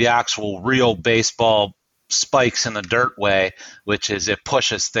the actual real baseball spikes in the dirt way, which is it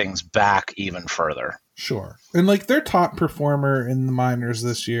pushes things back even further. Sure. And their top performer in the minors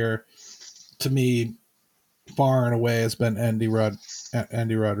this year, to me, far and away has been Andy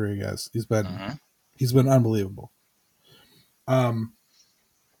Rodriguez. He's been unbelievable.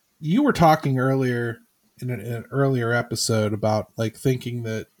 You were talking earlier in an earlier episode about thinking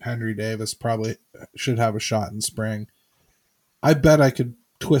that Henry Davis probably should have a shot in spring. I bet I could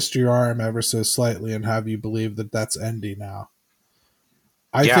twist your arm ever so slightly and have you believe that that's Endy now.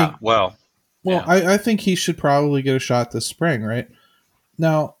 I think he should probably get a shot this spring, right?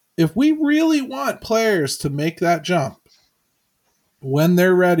 Now, if we really want players to make that jump when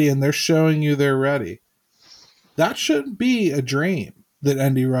they're ready and they're showing you they're ready, that shouldn't be a dream that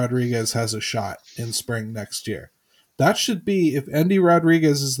Endy Rodriguez has a shot in spring next year. That should be, if Endy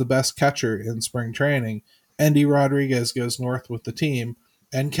Rodriguez is the best catcher in spring training, Andy Rodriguez goes north with the team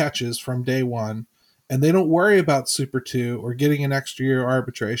and catches from day one. And they don't worry about Super 2 or getting an extra year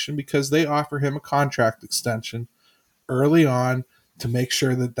arbitration because they offer him a contract extension early on to make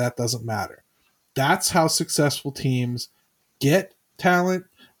sure that that doesn't matter. That's how successful teams get talent,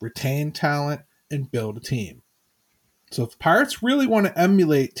 retain talent, and build a team. So if the Pirates really want to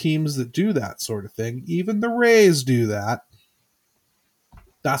emulate teams that do that sort of thing, even the Rays do that,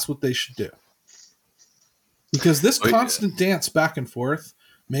 that's what they should do. Because this constant dance back and forth,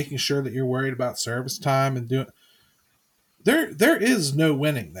 making sure that you're worried about service time and doing there is no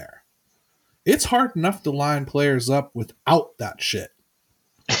winning there. It's hard enough to line players up without that shit.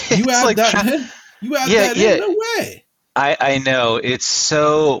 You add like that in, you add that in, no way. I know. It's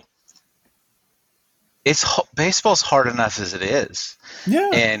so baseball's hard enough as it is. Yeah.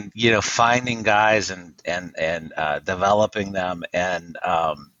 And finding guys and developing them and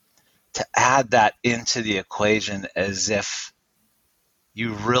to add that into the equation as if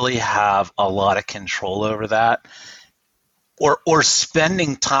you really have a lot of control over that, or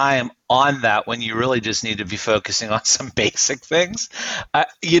spending time on that when you really just need to be focusing on some basic things.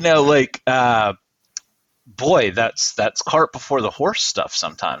 Boy, that's cart before the horse stuff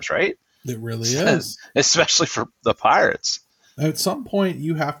sometimes, right? It really is. Especially for the Pirates. At some point,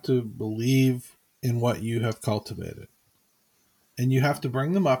 you have to believe in what you have cultivated. And you have to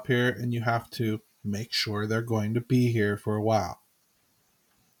bring them up here, and you have to make sure they're going to be here for a while.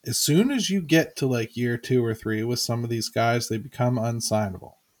 As soon as you get to like year 2 or 3 with some of these guys, they become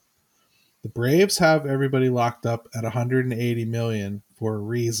unsignable. The Braves have everybody locked up at $180 million for a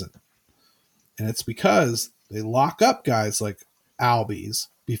reason. And it's because they lock up guys like Albies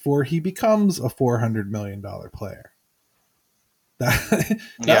before he becomes a $400 million player.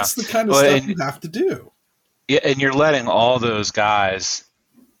 That's the kind of stuff you have to do. Yeah, and you're letting all those guys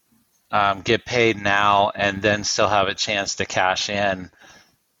get paid now and then still have a chance to cash in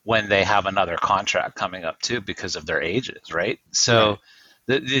when they have another contract coming up too because of their ages, right? So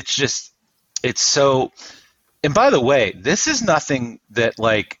it's so. And by the way, this is nothing that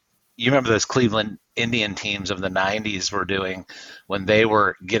like you remember those Cleveland Indian teams of the 90s were doing when they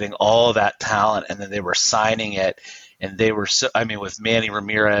were getting all that talent and then they were signing it. And they were with Manny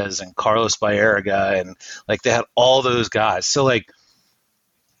Ramirez and Carlos Baerga, and like they had all those guys. So like,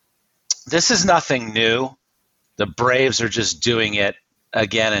 this is nothing new. The Braves are just doing it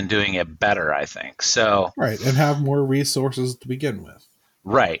again and doing it better, I think. So right, and have more resources to begin with.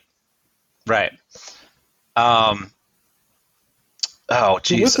 Right. Oh,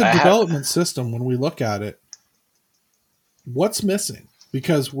 geez. With the development system, when we look at it, what's missing?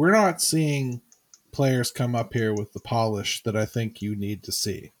 Because we're not seeing players come up here with the polish that I think you need to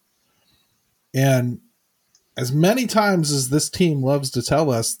see. And as many times as this team loves to tell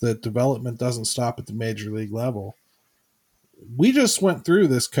us that development doesn't stop at the major league level, we just went through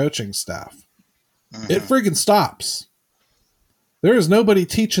this coaching staff. Mm-hmm. It friggin' stops. There is nobody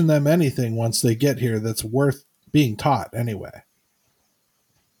teaching them anything once they get here that's worth being taught anyway.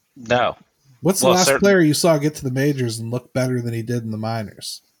 No. What's the last player you saw get to the majors and look better than he did in the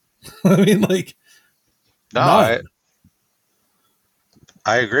minors? I mean, like, no,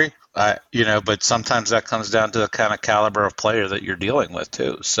 I agree. But sometimes that comes down to the kind of caliber of player that you're dealing with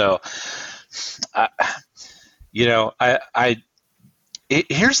too. So, here's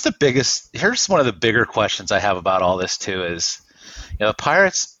one of the bigger questions I have about all this too is, the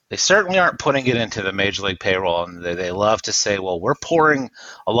Pirates, they certainly aren't putting it into the major league payroll, and they love to say, well, we're pouring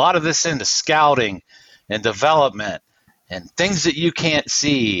a lot of this into scouting and development and things that you can't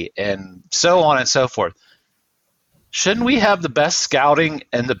see and so on and so forth. Shouldn't we have the best scouting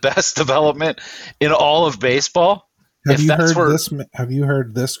and the best development in all of baseball? Have you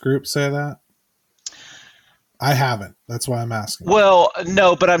heard this group say that? I haven't. That's why I'm asking. Well,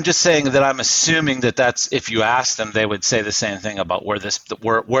 no, but I'm just saying that I'm assuming that that's, if you ask them, they would say the same thing about where does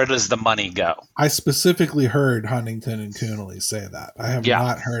the money go? I specifically heard Huntington and Coonley say that. I have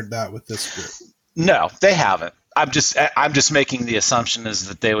not heard that with this group. No, they haven't. I'm just making the assumption is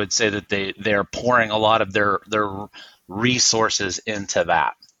that they would say that they're pouring a lot of their resources into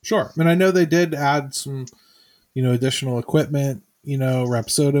that. Sure. And I know they did add some, additional equipment,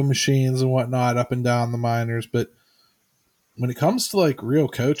 Rapsodo machines and whatnot up and down the minors. But when it comes to like real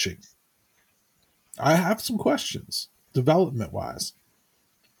coaching, I have some questions development wise.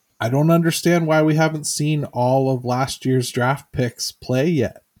 I don't understand why we haven't seen all of last year's draft picks play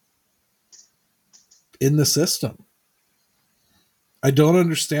yet in the system. I don't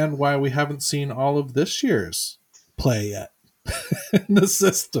understand why we haven't seen all of this year's play yet in the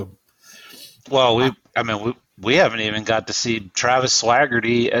system. Well, we haven't even got to see Travis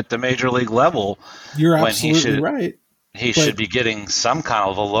Swaggerty at the major league level You're when absolutely right. he should But be getting some kind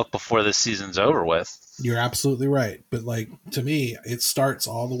of a look before the season's over with. you're absolutely right. But like to me, it starts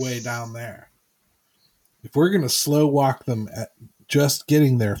all the way down there. If we're going to slow walk them at just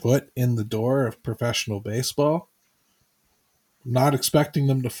getting their foot in the door of professional baseball, I'm not expecting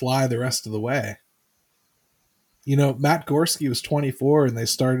them to fly the rest of the way. You know, Matt Gorski was 24 and they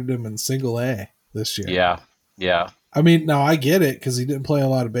started him in single A this year. Yeah, yeah. I mean, now I get it because he didn't play a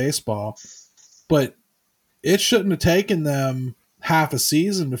lot of baseball, but it shouldn't have taken them half a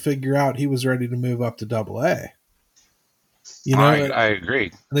season to figure out he was ready to move up to Double A. You know, I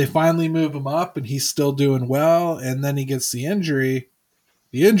agree. they finally move him up and he's still doing well, and then he gets the injury.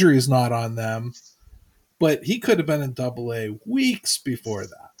 The injury is not on them, but he could have been in Double A weeks before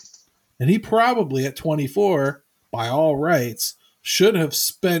that. And he probably, at 24, by all rights, should have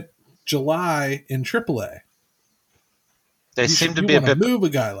spent July in AAA. They seem to be a bit. Move a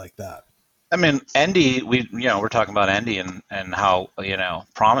guy like that. I mean, Endy. We're talking about Endy and how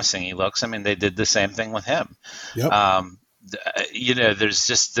promising he looks. I mean, they did the same thing with him. Yep.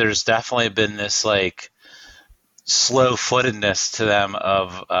 There's definitely been this like slow-footedness to them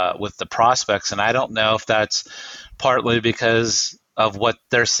of with the prospects, and I don't know if that's partly because of what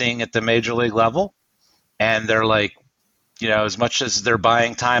they're seeing at the major league level, and they're like, as much as they're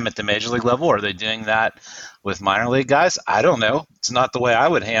buying time at the major league level, are they doing that with minor league guys? I don't know. It's not the way I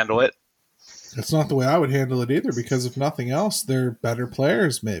would handle it. It's not the way I would handle it either, because if nothing else, they're better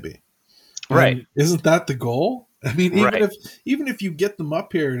players, maybe. And right. Isn't that the goal? I mean, even if you get them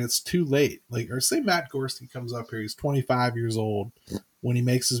up here and it's too late, like, or say Matt Gorski comes up here, he's 25 years old when he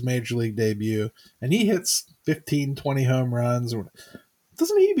makes his major league debut, and he hits 15, 20 home runs.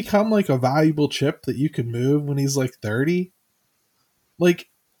 Doesn't he become like a valuable chip that you can move when he's like 30? Like,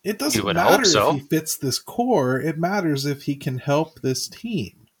 it doesn't matter if he fits this core. It matters if he can help this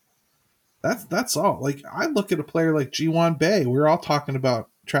team. That's all. Like, I look at a player like Ji-hwan Bae. We're all talking about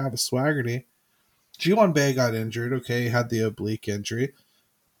Travis Swaggerty. Ji-hwan Bae got injured. Okay, he had the oblique injury.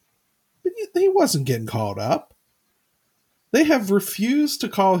 But he wasn't getting called up. They have refused to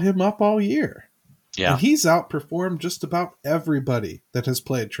call him up all year. Yeah. And he's outperformed just about everybody that has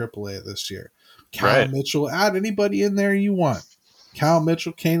played AAA this year. Cal Mitchell, add anybody in there you want. Cal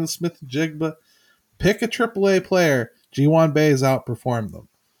Mitchell, Canaan Smith-Njigba. Pick a AAA player. Ji-hwan Bae has outperformed them.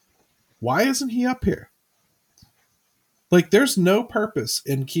 Why isn't he up here? Like, there's no purpose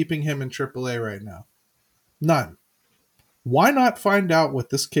in keeping him in AAA right now. None. Why not find out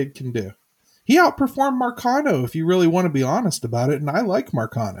what this kid can do? He outperformed Marcano, if you really want to be honest about it, and I like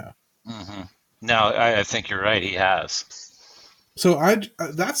Marcano. Mm-hmm. No, I think you're right. He has. So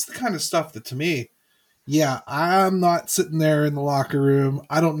that's the kind of stuff that, to me, yeah, I'm not sitting there in the locker room.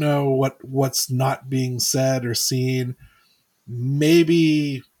 I don't know what's not being said or seen.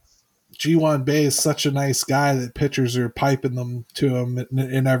 Maybe Ji-hwan Bae is such a nice guy that pitchers are piping them to him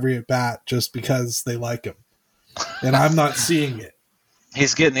in every at bat just because they like him, and I'm not seeing it.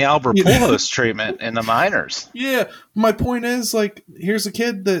 He's getting the Albert Pujols treatment in the minors. Yeah, my point is, like, here's a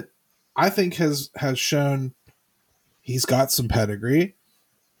kid that I think has shown he's got some pedigree.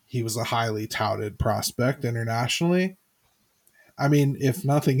 He was a highly touted prospect internationally. I mean, if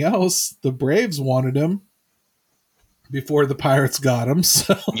nothing else, the Braves wanted him before the Pirates got him.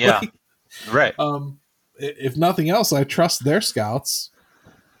 So yeah, right. If nothing else, I trust their scouts.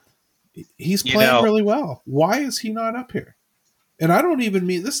 He's playing really well. Why is he not up here? And I don't even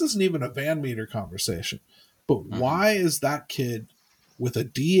mean, this isn't even a Van Meter conversation, but why is that kid with a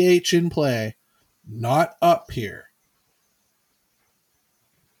DH in play not up here?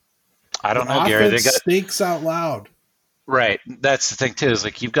 I don't know, Gary. They got stinks out loud. Right. That's the thing too. Is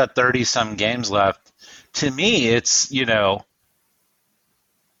like you've got 30-some games left. To me, it's a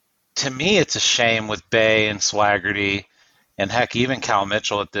shame with Bae and Swaggerty, and heck, even Cal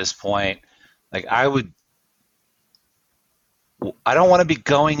Mitchell at this point. Like I don't want to be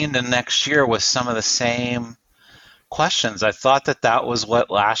going into next year with some of the same questions. I thought that was what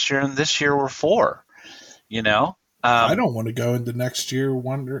last year and this year were for. I don't want to go into next year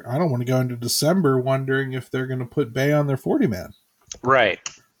I don't want to go into December wondering if they're going to put Bae on their 40-man. Right.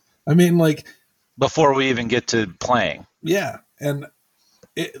 I mean, like, before we even get to playing. Yeah, and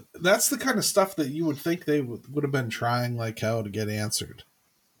that's the kind of stuff that you would think they would have been trying like hell to get answered.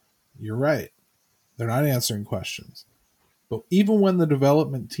 You're right. They're not answering questions. But even when the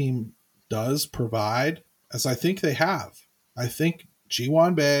development team does provide, as I think they have, I think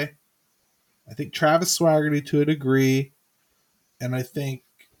Ji-hwan Bae, I think Travis Swaggerty to a degree, and I think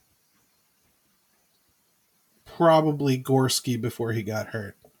probably Gorski before he got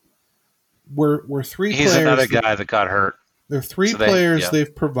hurt. we're three He's players. another guy that got hurt. There are three players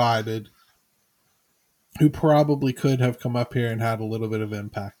they've provided who probably could have come up here and had a little bit of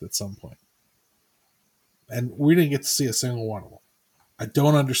impact at some point. And we didn't get to see a single one of them. I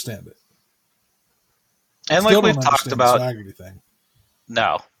don't understand it. And like we've talked about, the Swaggerty thing.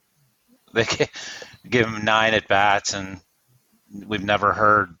 No. They give him 9 at-bats, and we've never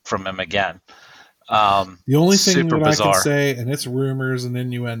heard from him again. The only thing that I can say, and it's rumors and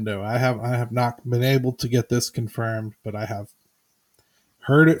innuendo, I have not been able to get this confirmed, but I have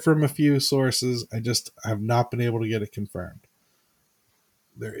heard it from a few sources. I have not been able to get it confirmed.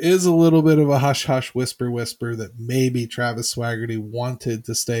 There is a little bit of a hush-hush, whisper that maybe Travis Swaggerty wanted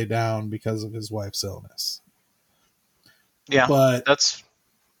to stay down because of his wife's illness. Yeah, but that's...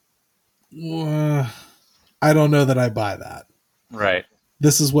 I don't know that I buy that. Right.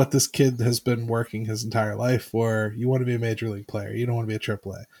 This is what this kid has been working his entire life for. You want to be a major league player. You don't want to be a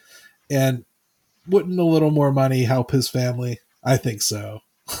AAA. And wouldn't a little more money help his family? I think so.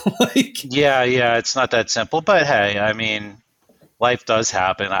 Yeah, it's not that simple. But hey, I mean, life does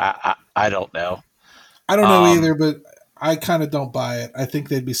happen. I don't know. I don't know either, but I kind of don't buy it. I think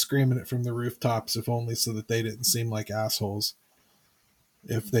they'd be screaming it from the rooftops, if only so that they didn't seem like assholes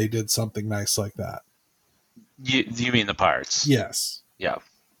if they did something nice like that. You mean the Pirates? Yes. Yeah.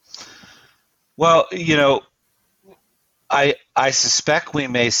 Well, I suspect we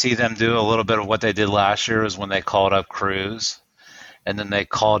may see them do a little bit of what they did last year, is when they called up Cruz, and then they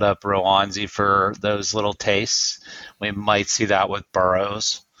called up Roansy for those little tastes. We might see that with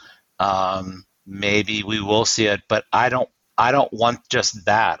Burrows. Maybe we will see it, but I don't want just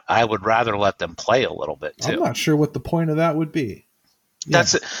that. I would rather let them play a little bit too. I'm not sure what the point of that would be. Yeah.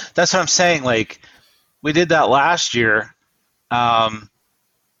 That's what I'm saying. Like, we did that last year, and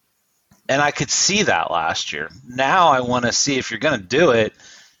I could see that last year. Now I want to see, if you're going to do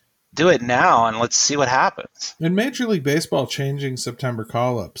it now, and let's see what happens. In Major League Baseball, changing September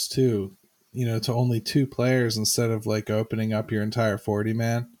call-ups too, to only 2 players instead of like opening up your entire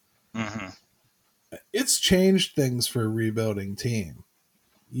 40-man. Mm-hmm. It's changed things for a rebuilding team.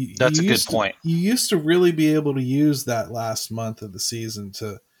 That's a good point. You used to really be able to use that last month of the season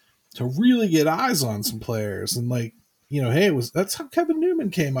to really get eyes on some players, and like, hey, that's how Kevin Newman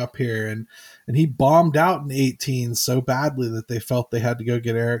came up here, and he bombed out in 18 so badly that they felt they had to go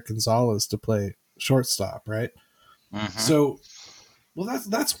get Eric Gonzalez to play shortstop, right? Mm-hmm. So, well,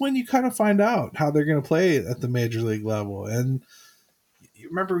 that's when you kind of find out how they're going to play at the major league level. And you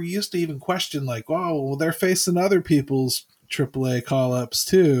remember, we used to even question like, well, they're facing other people's AAA call-ups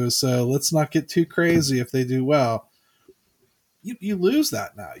too, so let's not get too crazy if they do well. You lose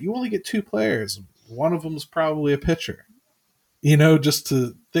that now. You only get 2 players. One of them is probably a pitcher, just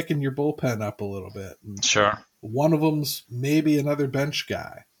to thicken your bullpen up a little bit. And sure. One of them's maybe another bench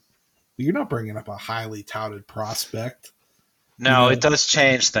guy. But you're not bringing up a highly touted prospect. No, it does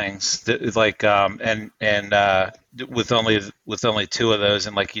change things. Like, and with only 2 of those,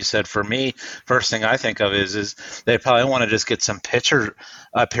 and like you said, for me, first thing I think of is they probably want to just get some pitcher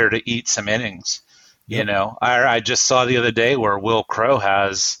up here to eat some innings. Yep. I just saw the other day where Will Crow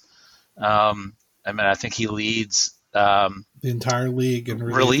has, I think he leads the entire league in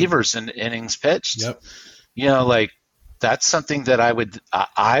relievers in innings pitched. Yep. Like, that's something that I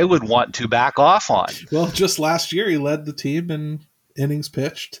would want to back off on. Well, just last year he led the team in innings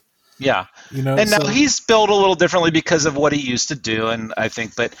pitched. Yeah. And now he's built a little differently because of what he used to do, and I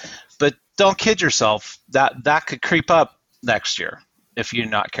think, but don't kid yourself, that could creep up next year if you're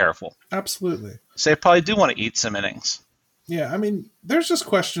not careful. Absolutely. So they probably do want to eat some innings. Yeah, I mean, there's just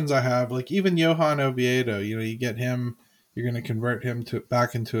questions I have. Like, even Johan Oviedo, you get him, you're going to convert him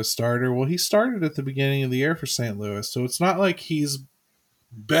back into a starter. Well, he started at the beginning of the year for St. Louis, so it's not like he's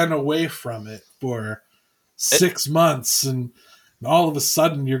been away from it for 6 months, and all of a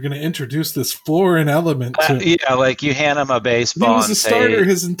sudden you're going to introduce this foreign element to him. Yeah, like you hand him a baseball. He was a starter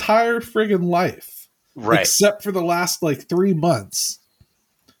his entire friggin' life. Right. Except for the last, 3 months.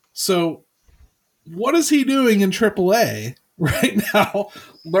 So, what is he doing in AAA right now,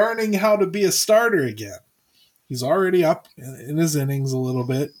 learning how to be a starter again? He's already up in his innings a little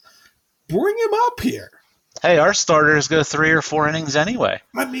bit. Bring him up here. Hey, our starters go 3 or 4 innings anyway.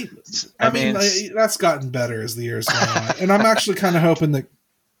 I mean, that's gotten better as the years go on. And I'm actually kind of hoping that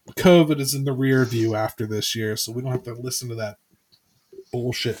COVID is in the rear view after this year, so we don't have to listen to that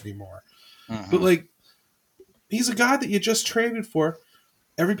bullshit anymore. Mm-hmm. But, he's a guy that you just traded for.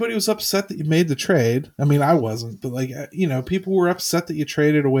 Everybody was upset that you made the trade. I mean, I wasn't, but people were upset that you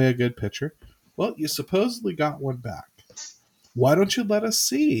traded away a good pitcher. Well, you supposedly got one back. Why don't you let us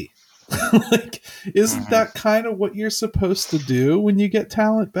see? Isn't that kind of what you're supposed to do when you get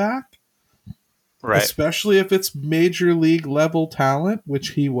talent back? Right. especially if it's major league level talent, which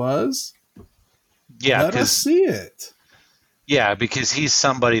he was. Yeah, Let us see it. because he's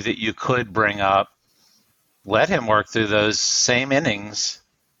somebody that you could bring up, let him work through those same innings.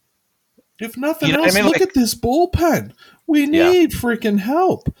 If nothing You know what else, I mean? look Like, at this bullpen. We yeah, need freaking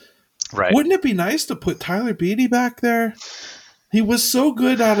help. right. Wouldn't it be nice to put Tyler Beatty back there? He was so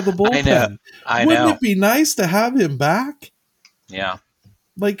good out of the I know. bullpen. I Wouldn't know. it be nice to have him back? Yeah.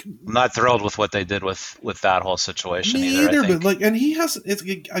 Like, I'm not thrilled with what they did with that whole situation me either, I either, but think. like, and he has, it's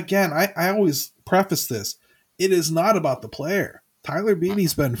again, I always preface this. It is not about the player. Tyler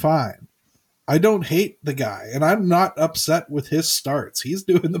Beatty's been fine. I don't hate the guy, and I'm not upset with his starts. He's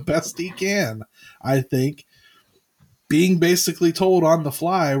doing the best he can, I think. Being basically told on the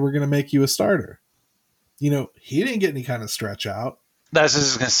fly, we're going to make you a starter. You know, he didn't get any kind of stretch out. That's what I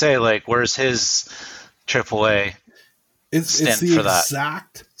was going to say. Like, where's his AAA It's stint the for that?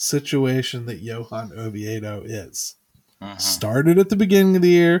 exact situation that Johan Oviedo is. Hmm. Started at the beginning of the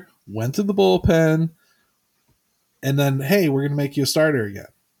year, went to the bullpen, and then, hey, we're going to make you a starter again.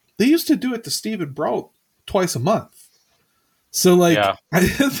 They used to do it to Steven Brault twice a month. So, like, Yeah.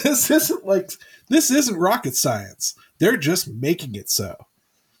 this isn't rocket science. They're just making it so.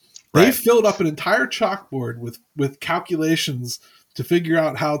 They Right. filled up an entire chalkboard with calculations to figure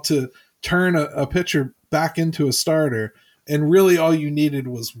out how to turn a pitcher back into a starter, and really all you needed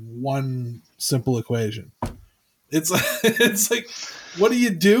was one simple equation. It's it's like, what are you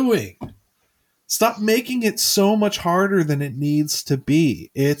doing? Stop making it so much harder than it needs to be.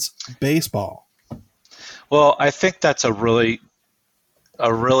 It's baseball. Well, I think that's a really,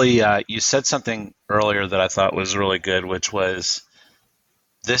 you said something earlier that I thought was really good, which was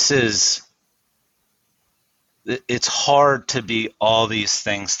this is, it's hard to be all these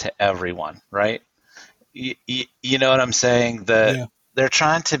things to everyone, right? You know what I'm saying? Yeah. They're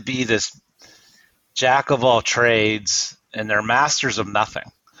trying to be this jack of all trades and they're masters of nothing.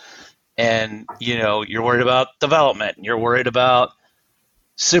 And, you're worried about development, and you're worried about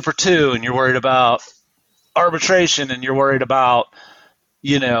Super 2, and you're worried about arbitration, and you're worried about,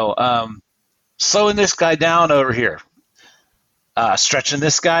 slowing this guy down over here, stretching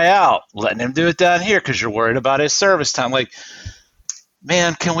this guy out, letting him do it down here because you're worried about his service time. Like,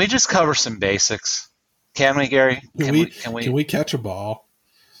 man, can we just cover some basics? Can we, Gary? Can we catch a ball?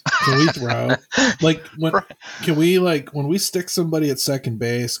 Can we throw? Like, when we stick somebody at second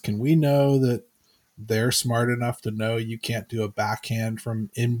base, can we know that they're smart enough to know you can't do a backhand from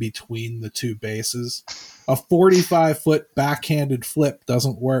in between the two bases? A 45-foot backhanded flip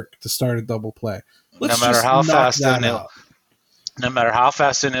doesn't work to start a double play. Let's no matter just how knock fast that O'Neill, out. no matter how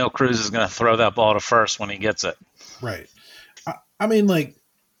fast O'Neill Cruz is going to throw that ball to first when he gets it. Right. I mean, like,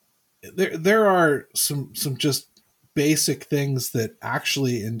 there are some just basic things that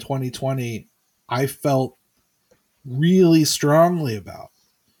actually in 2020 I felt really strongly about.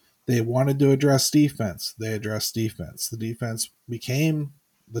 They wanted to address defense. They addressed defense. The defense became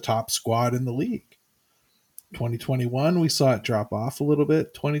the top squad in the league. 2021, we saw it drop off a little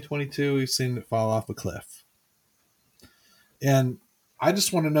bit. 2022, we've seen it fall off a cliff. And I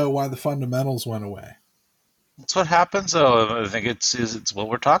just want to know why the fundamentals went away. That's what happens, though. I think it's what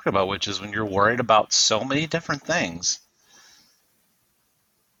we're talking about, which is when you're worried about so many different things.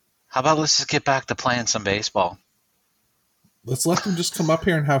 How about let's just get back to playing some baseball? Let's let them just come up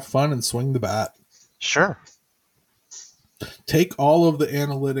here and have fun and swing the bat. Sure. Take all of the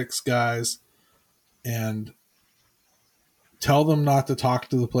analytics guys and tell them not to talk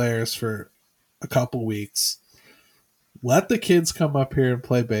to the players for a couple weeks. Let the kids come up here and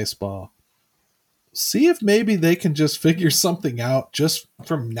play baseball. See if maybe they can just figure something out just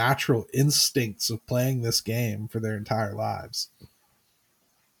from natural instincts of playing this game for their entire lives.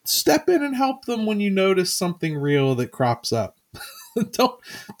 Step in and help them when you notice something real that crops up.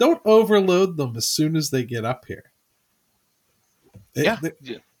 don't overload them as soon as they get up here. Yeah.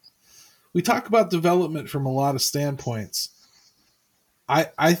 We talk about development from a lot of standpoints.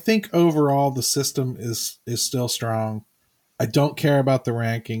 I think overall the system is still strong. I don't care about the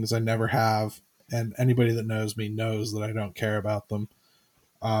rankings. I never have. And anybody that knows me knows that I don't care about them.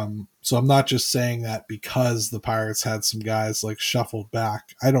 So I'm not just saying that because the Pirates had some guys like shuffled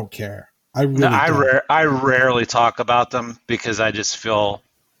back. I don't care. I really don't. I rarely talk about them because I just feel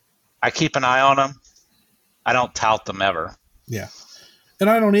I keep an eye on them. I don't tout them ever. Yeah. And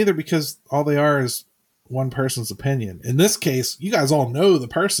I don't either because all they are is one person's opinion. In this case, you guys all know the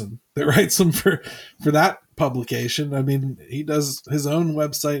person that writes them for that publication. I mean, he does his own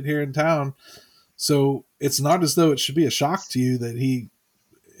website here in town. So it's not as though it should be a shock to you that he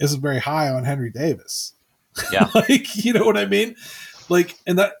isn't very high on Henry Davis. Yeah. Like, you know what I mean? Like,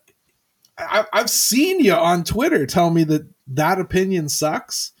 and that I've seen you on Twitter tell me that opinion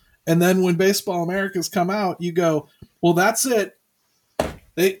sucks, and then when Baseball America's come out, you go, "Well, that's it."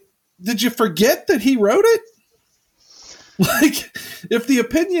 Did you forget that he wrote it? Like, if the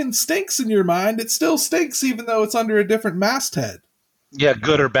opinion stinks in your mind, it still stinks, even though it's under a different masthead. Yeah,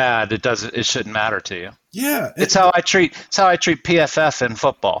 good or bad, it doesn't. It shouldn't matter to you. Yeah, It's how I treat PFF in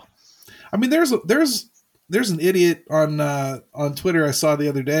football. I mean, there's an idiot on Twitter I saw the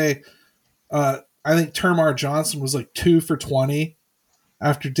other day. I think Termar Johnson was like 2 for 20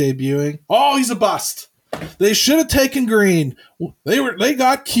 after debuting. Oh, he's a bust. They should have taken Green. They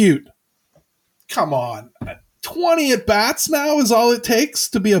got cute. Come on. 20 at bats now is all it takes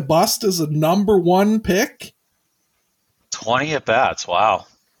to be a bust as a number 1 pick. 20 at bats. Wow.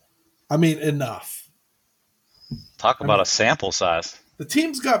 I mean, enough. Talk about a sample size. The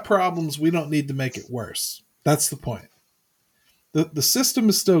team's got problems. We don't need to make it worse. That's the point. The system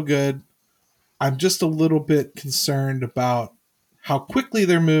is still good. I'm just a little bit concerned about how quickly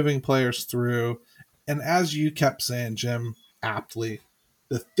they're moving players through. And as you kept saying, Jim, aptly,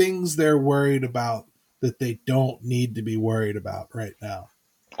 the things they're worried about that they don't need to be worried about right now.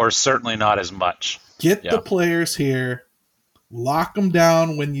 Or certainly not as much. Get the players here. Lock them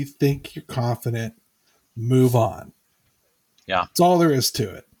down when you think you're confident. Move on. Yeah. That's all there is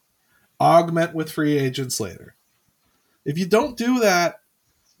to it. Augment with free agents later. If you don't do that,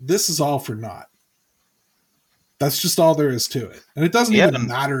 this is all for naught. That's just all there is to it. And it doesn't even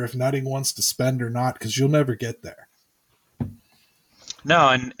matter if Nutting wants to spend or not, because you'll never get there.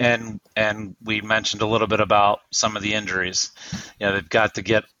 No, and we mentioned a little bit about some of the injuries. You know, they've got to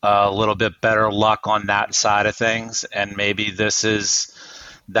get a little bit better luck on that side of things, and maybe this is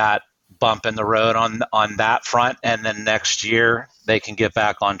that bump in the road on that front, and then next year they can get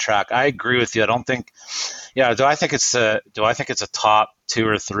back on track. I agree with you. I don't think, do I think it's a top 2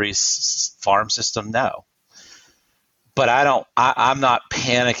 or 3 farm system? No, but I'm not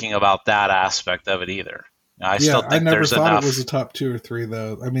panicking about that aspect of it either. I still think I never there's thought enough. It was a top 2 or 3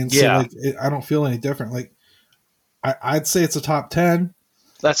 though. I mean, so I don't feel any different. Like I'd say it's a top 10.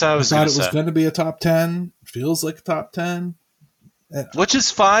 That's how I thought it was going to be a top 10. Feels like a top 10. Which is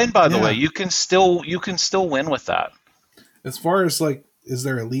fine, by the way. You can still win with that. As far as like, is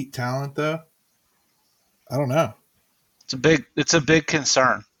there elite talent though? I don't know. It's a big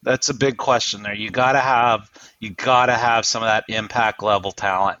concern. That's a big question there. You gotta have some of that impact level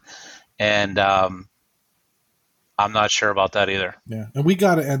talent, and I'm not sure about that either. Yeah, and we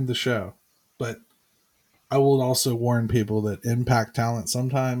got to end the show, but I will also warn people that impact talent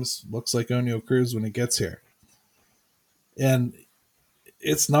sometimes looks like Oneil Cruz when it gets here, and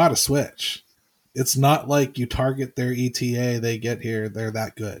it's not a switch. It's not like you target their ETA, they get here, they're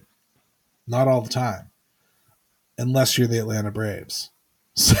that good. Not all the time, unless you're the Atlanta Braves.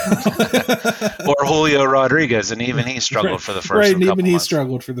 So or Julio Rodriguez, and even he struggled for the first right, and couple even he months.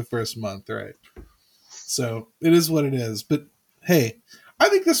 struggled for the first month, right? So it is what it is. But hey, I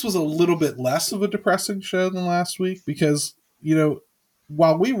think this was a little bit less of a depressing show than last week because,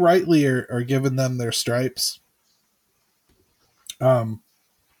 while we rightly are giving them their stripes,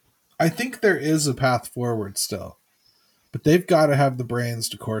 I think there is a path forward still. But they've got to have the brains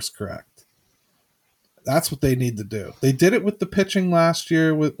to course correct. That's what they need to do. They did it with the pitching last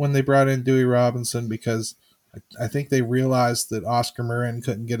year when they brought in Dewey Robinson because I think they realized that Oscar Marin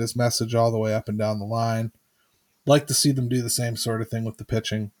couldn't get his message all the way up and down the line. Like to see them do the same sort of thing with the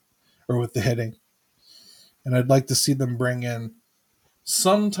pitching or with the hitting. And I'd like to see them bring in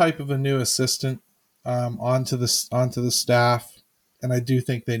some type of a new assistant onto the staff. And I do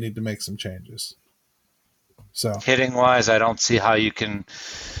think they need to make some changes. So hitting wise, I don't see how you can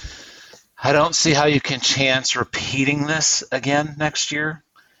chance repeating this again next year.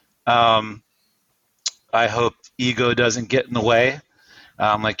 I hope ego doesn't get in the way.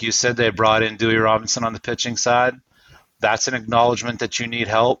 Like you said, they brought in Dewey Robinson on the pitching side. That's an acknowledgement that you need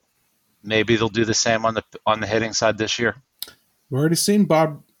help. Maybe they'll do the same on the hitting side this year. We've already seen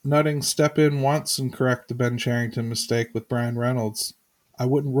Bob Nutting step in once and correct the Ben Cherington mistake with Brian Reynolds. I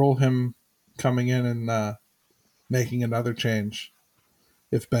wouldn't roll him coming in and making another change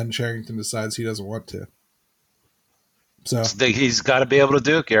if Ben Cherington decides he doesn't want to. So he's got to be able to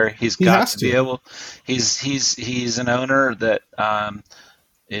do it, Gary. He's got to be able. He's an owner that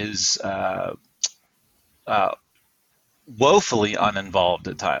is woefully uninvolved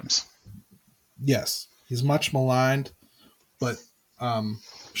at times. Yes, he's much maligned, but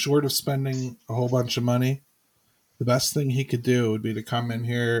short of spending a whole bunch of money, the best thing he could do would be to come in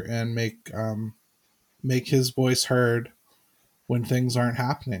here and make his voice heard when things aren't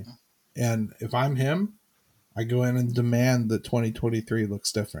happening. And if I'm him, I go in and demand that 2023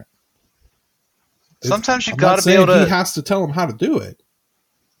 looks different. Sometimes you I'm got not to be able saying to. he has to tell him how to do it,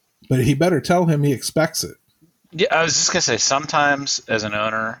 but he better tell him he expects it. Yeah, I was just gonna say, sometimes as an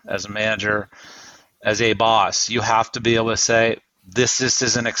owner, as a manager, as a boss, you have to be able to say, this just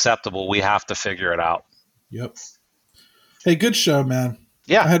isn't acceptable. We have to figure it out. Yep. Hey, good show, man.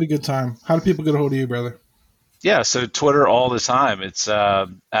 Yeah. I had a good time. How do people get a hold of you, brother? Yeah, so Twitter all the time. It's at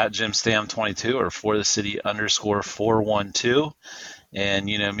JimStam22 or for the city _412. And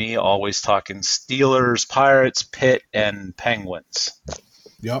you know me, always talking Steelers, Pirates, Pitt, and Penguins.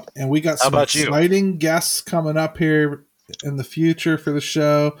 Yep. And we got How some about you? exciting guests coming up here in the future for the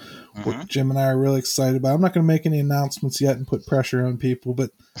show. Mhm. Jim and I are really excited about. I'm not going to make any announcements yet and put pressure on people,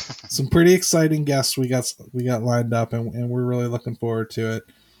 but some pretty exciting guests we got lined up, and we're really looking forward to it.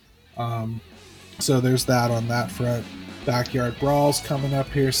 So there's that on that front. Backyard Brawls coming up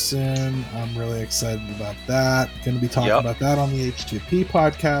here soon. I'm really excited about that. Going to be talking about that on the H2P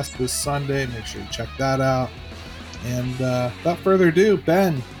podcast this Sunday. Make sure you check that out. And without further ado,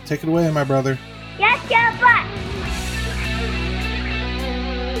 Ben, take it away, my brother. Yes, your butt.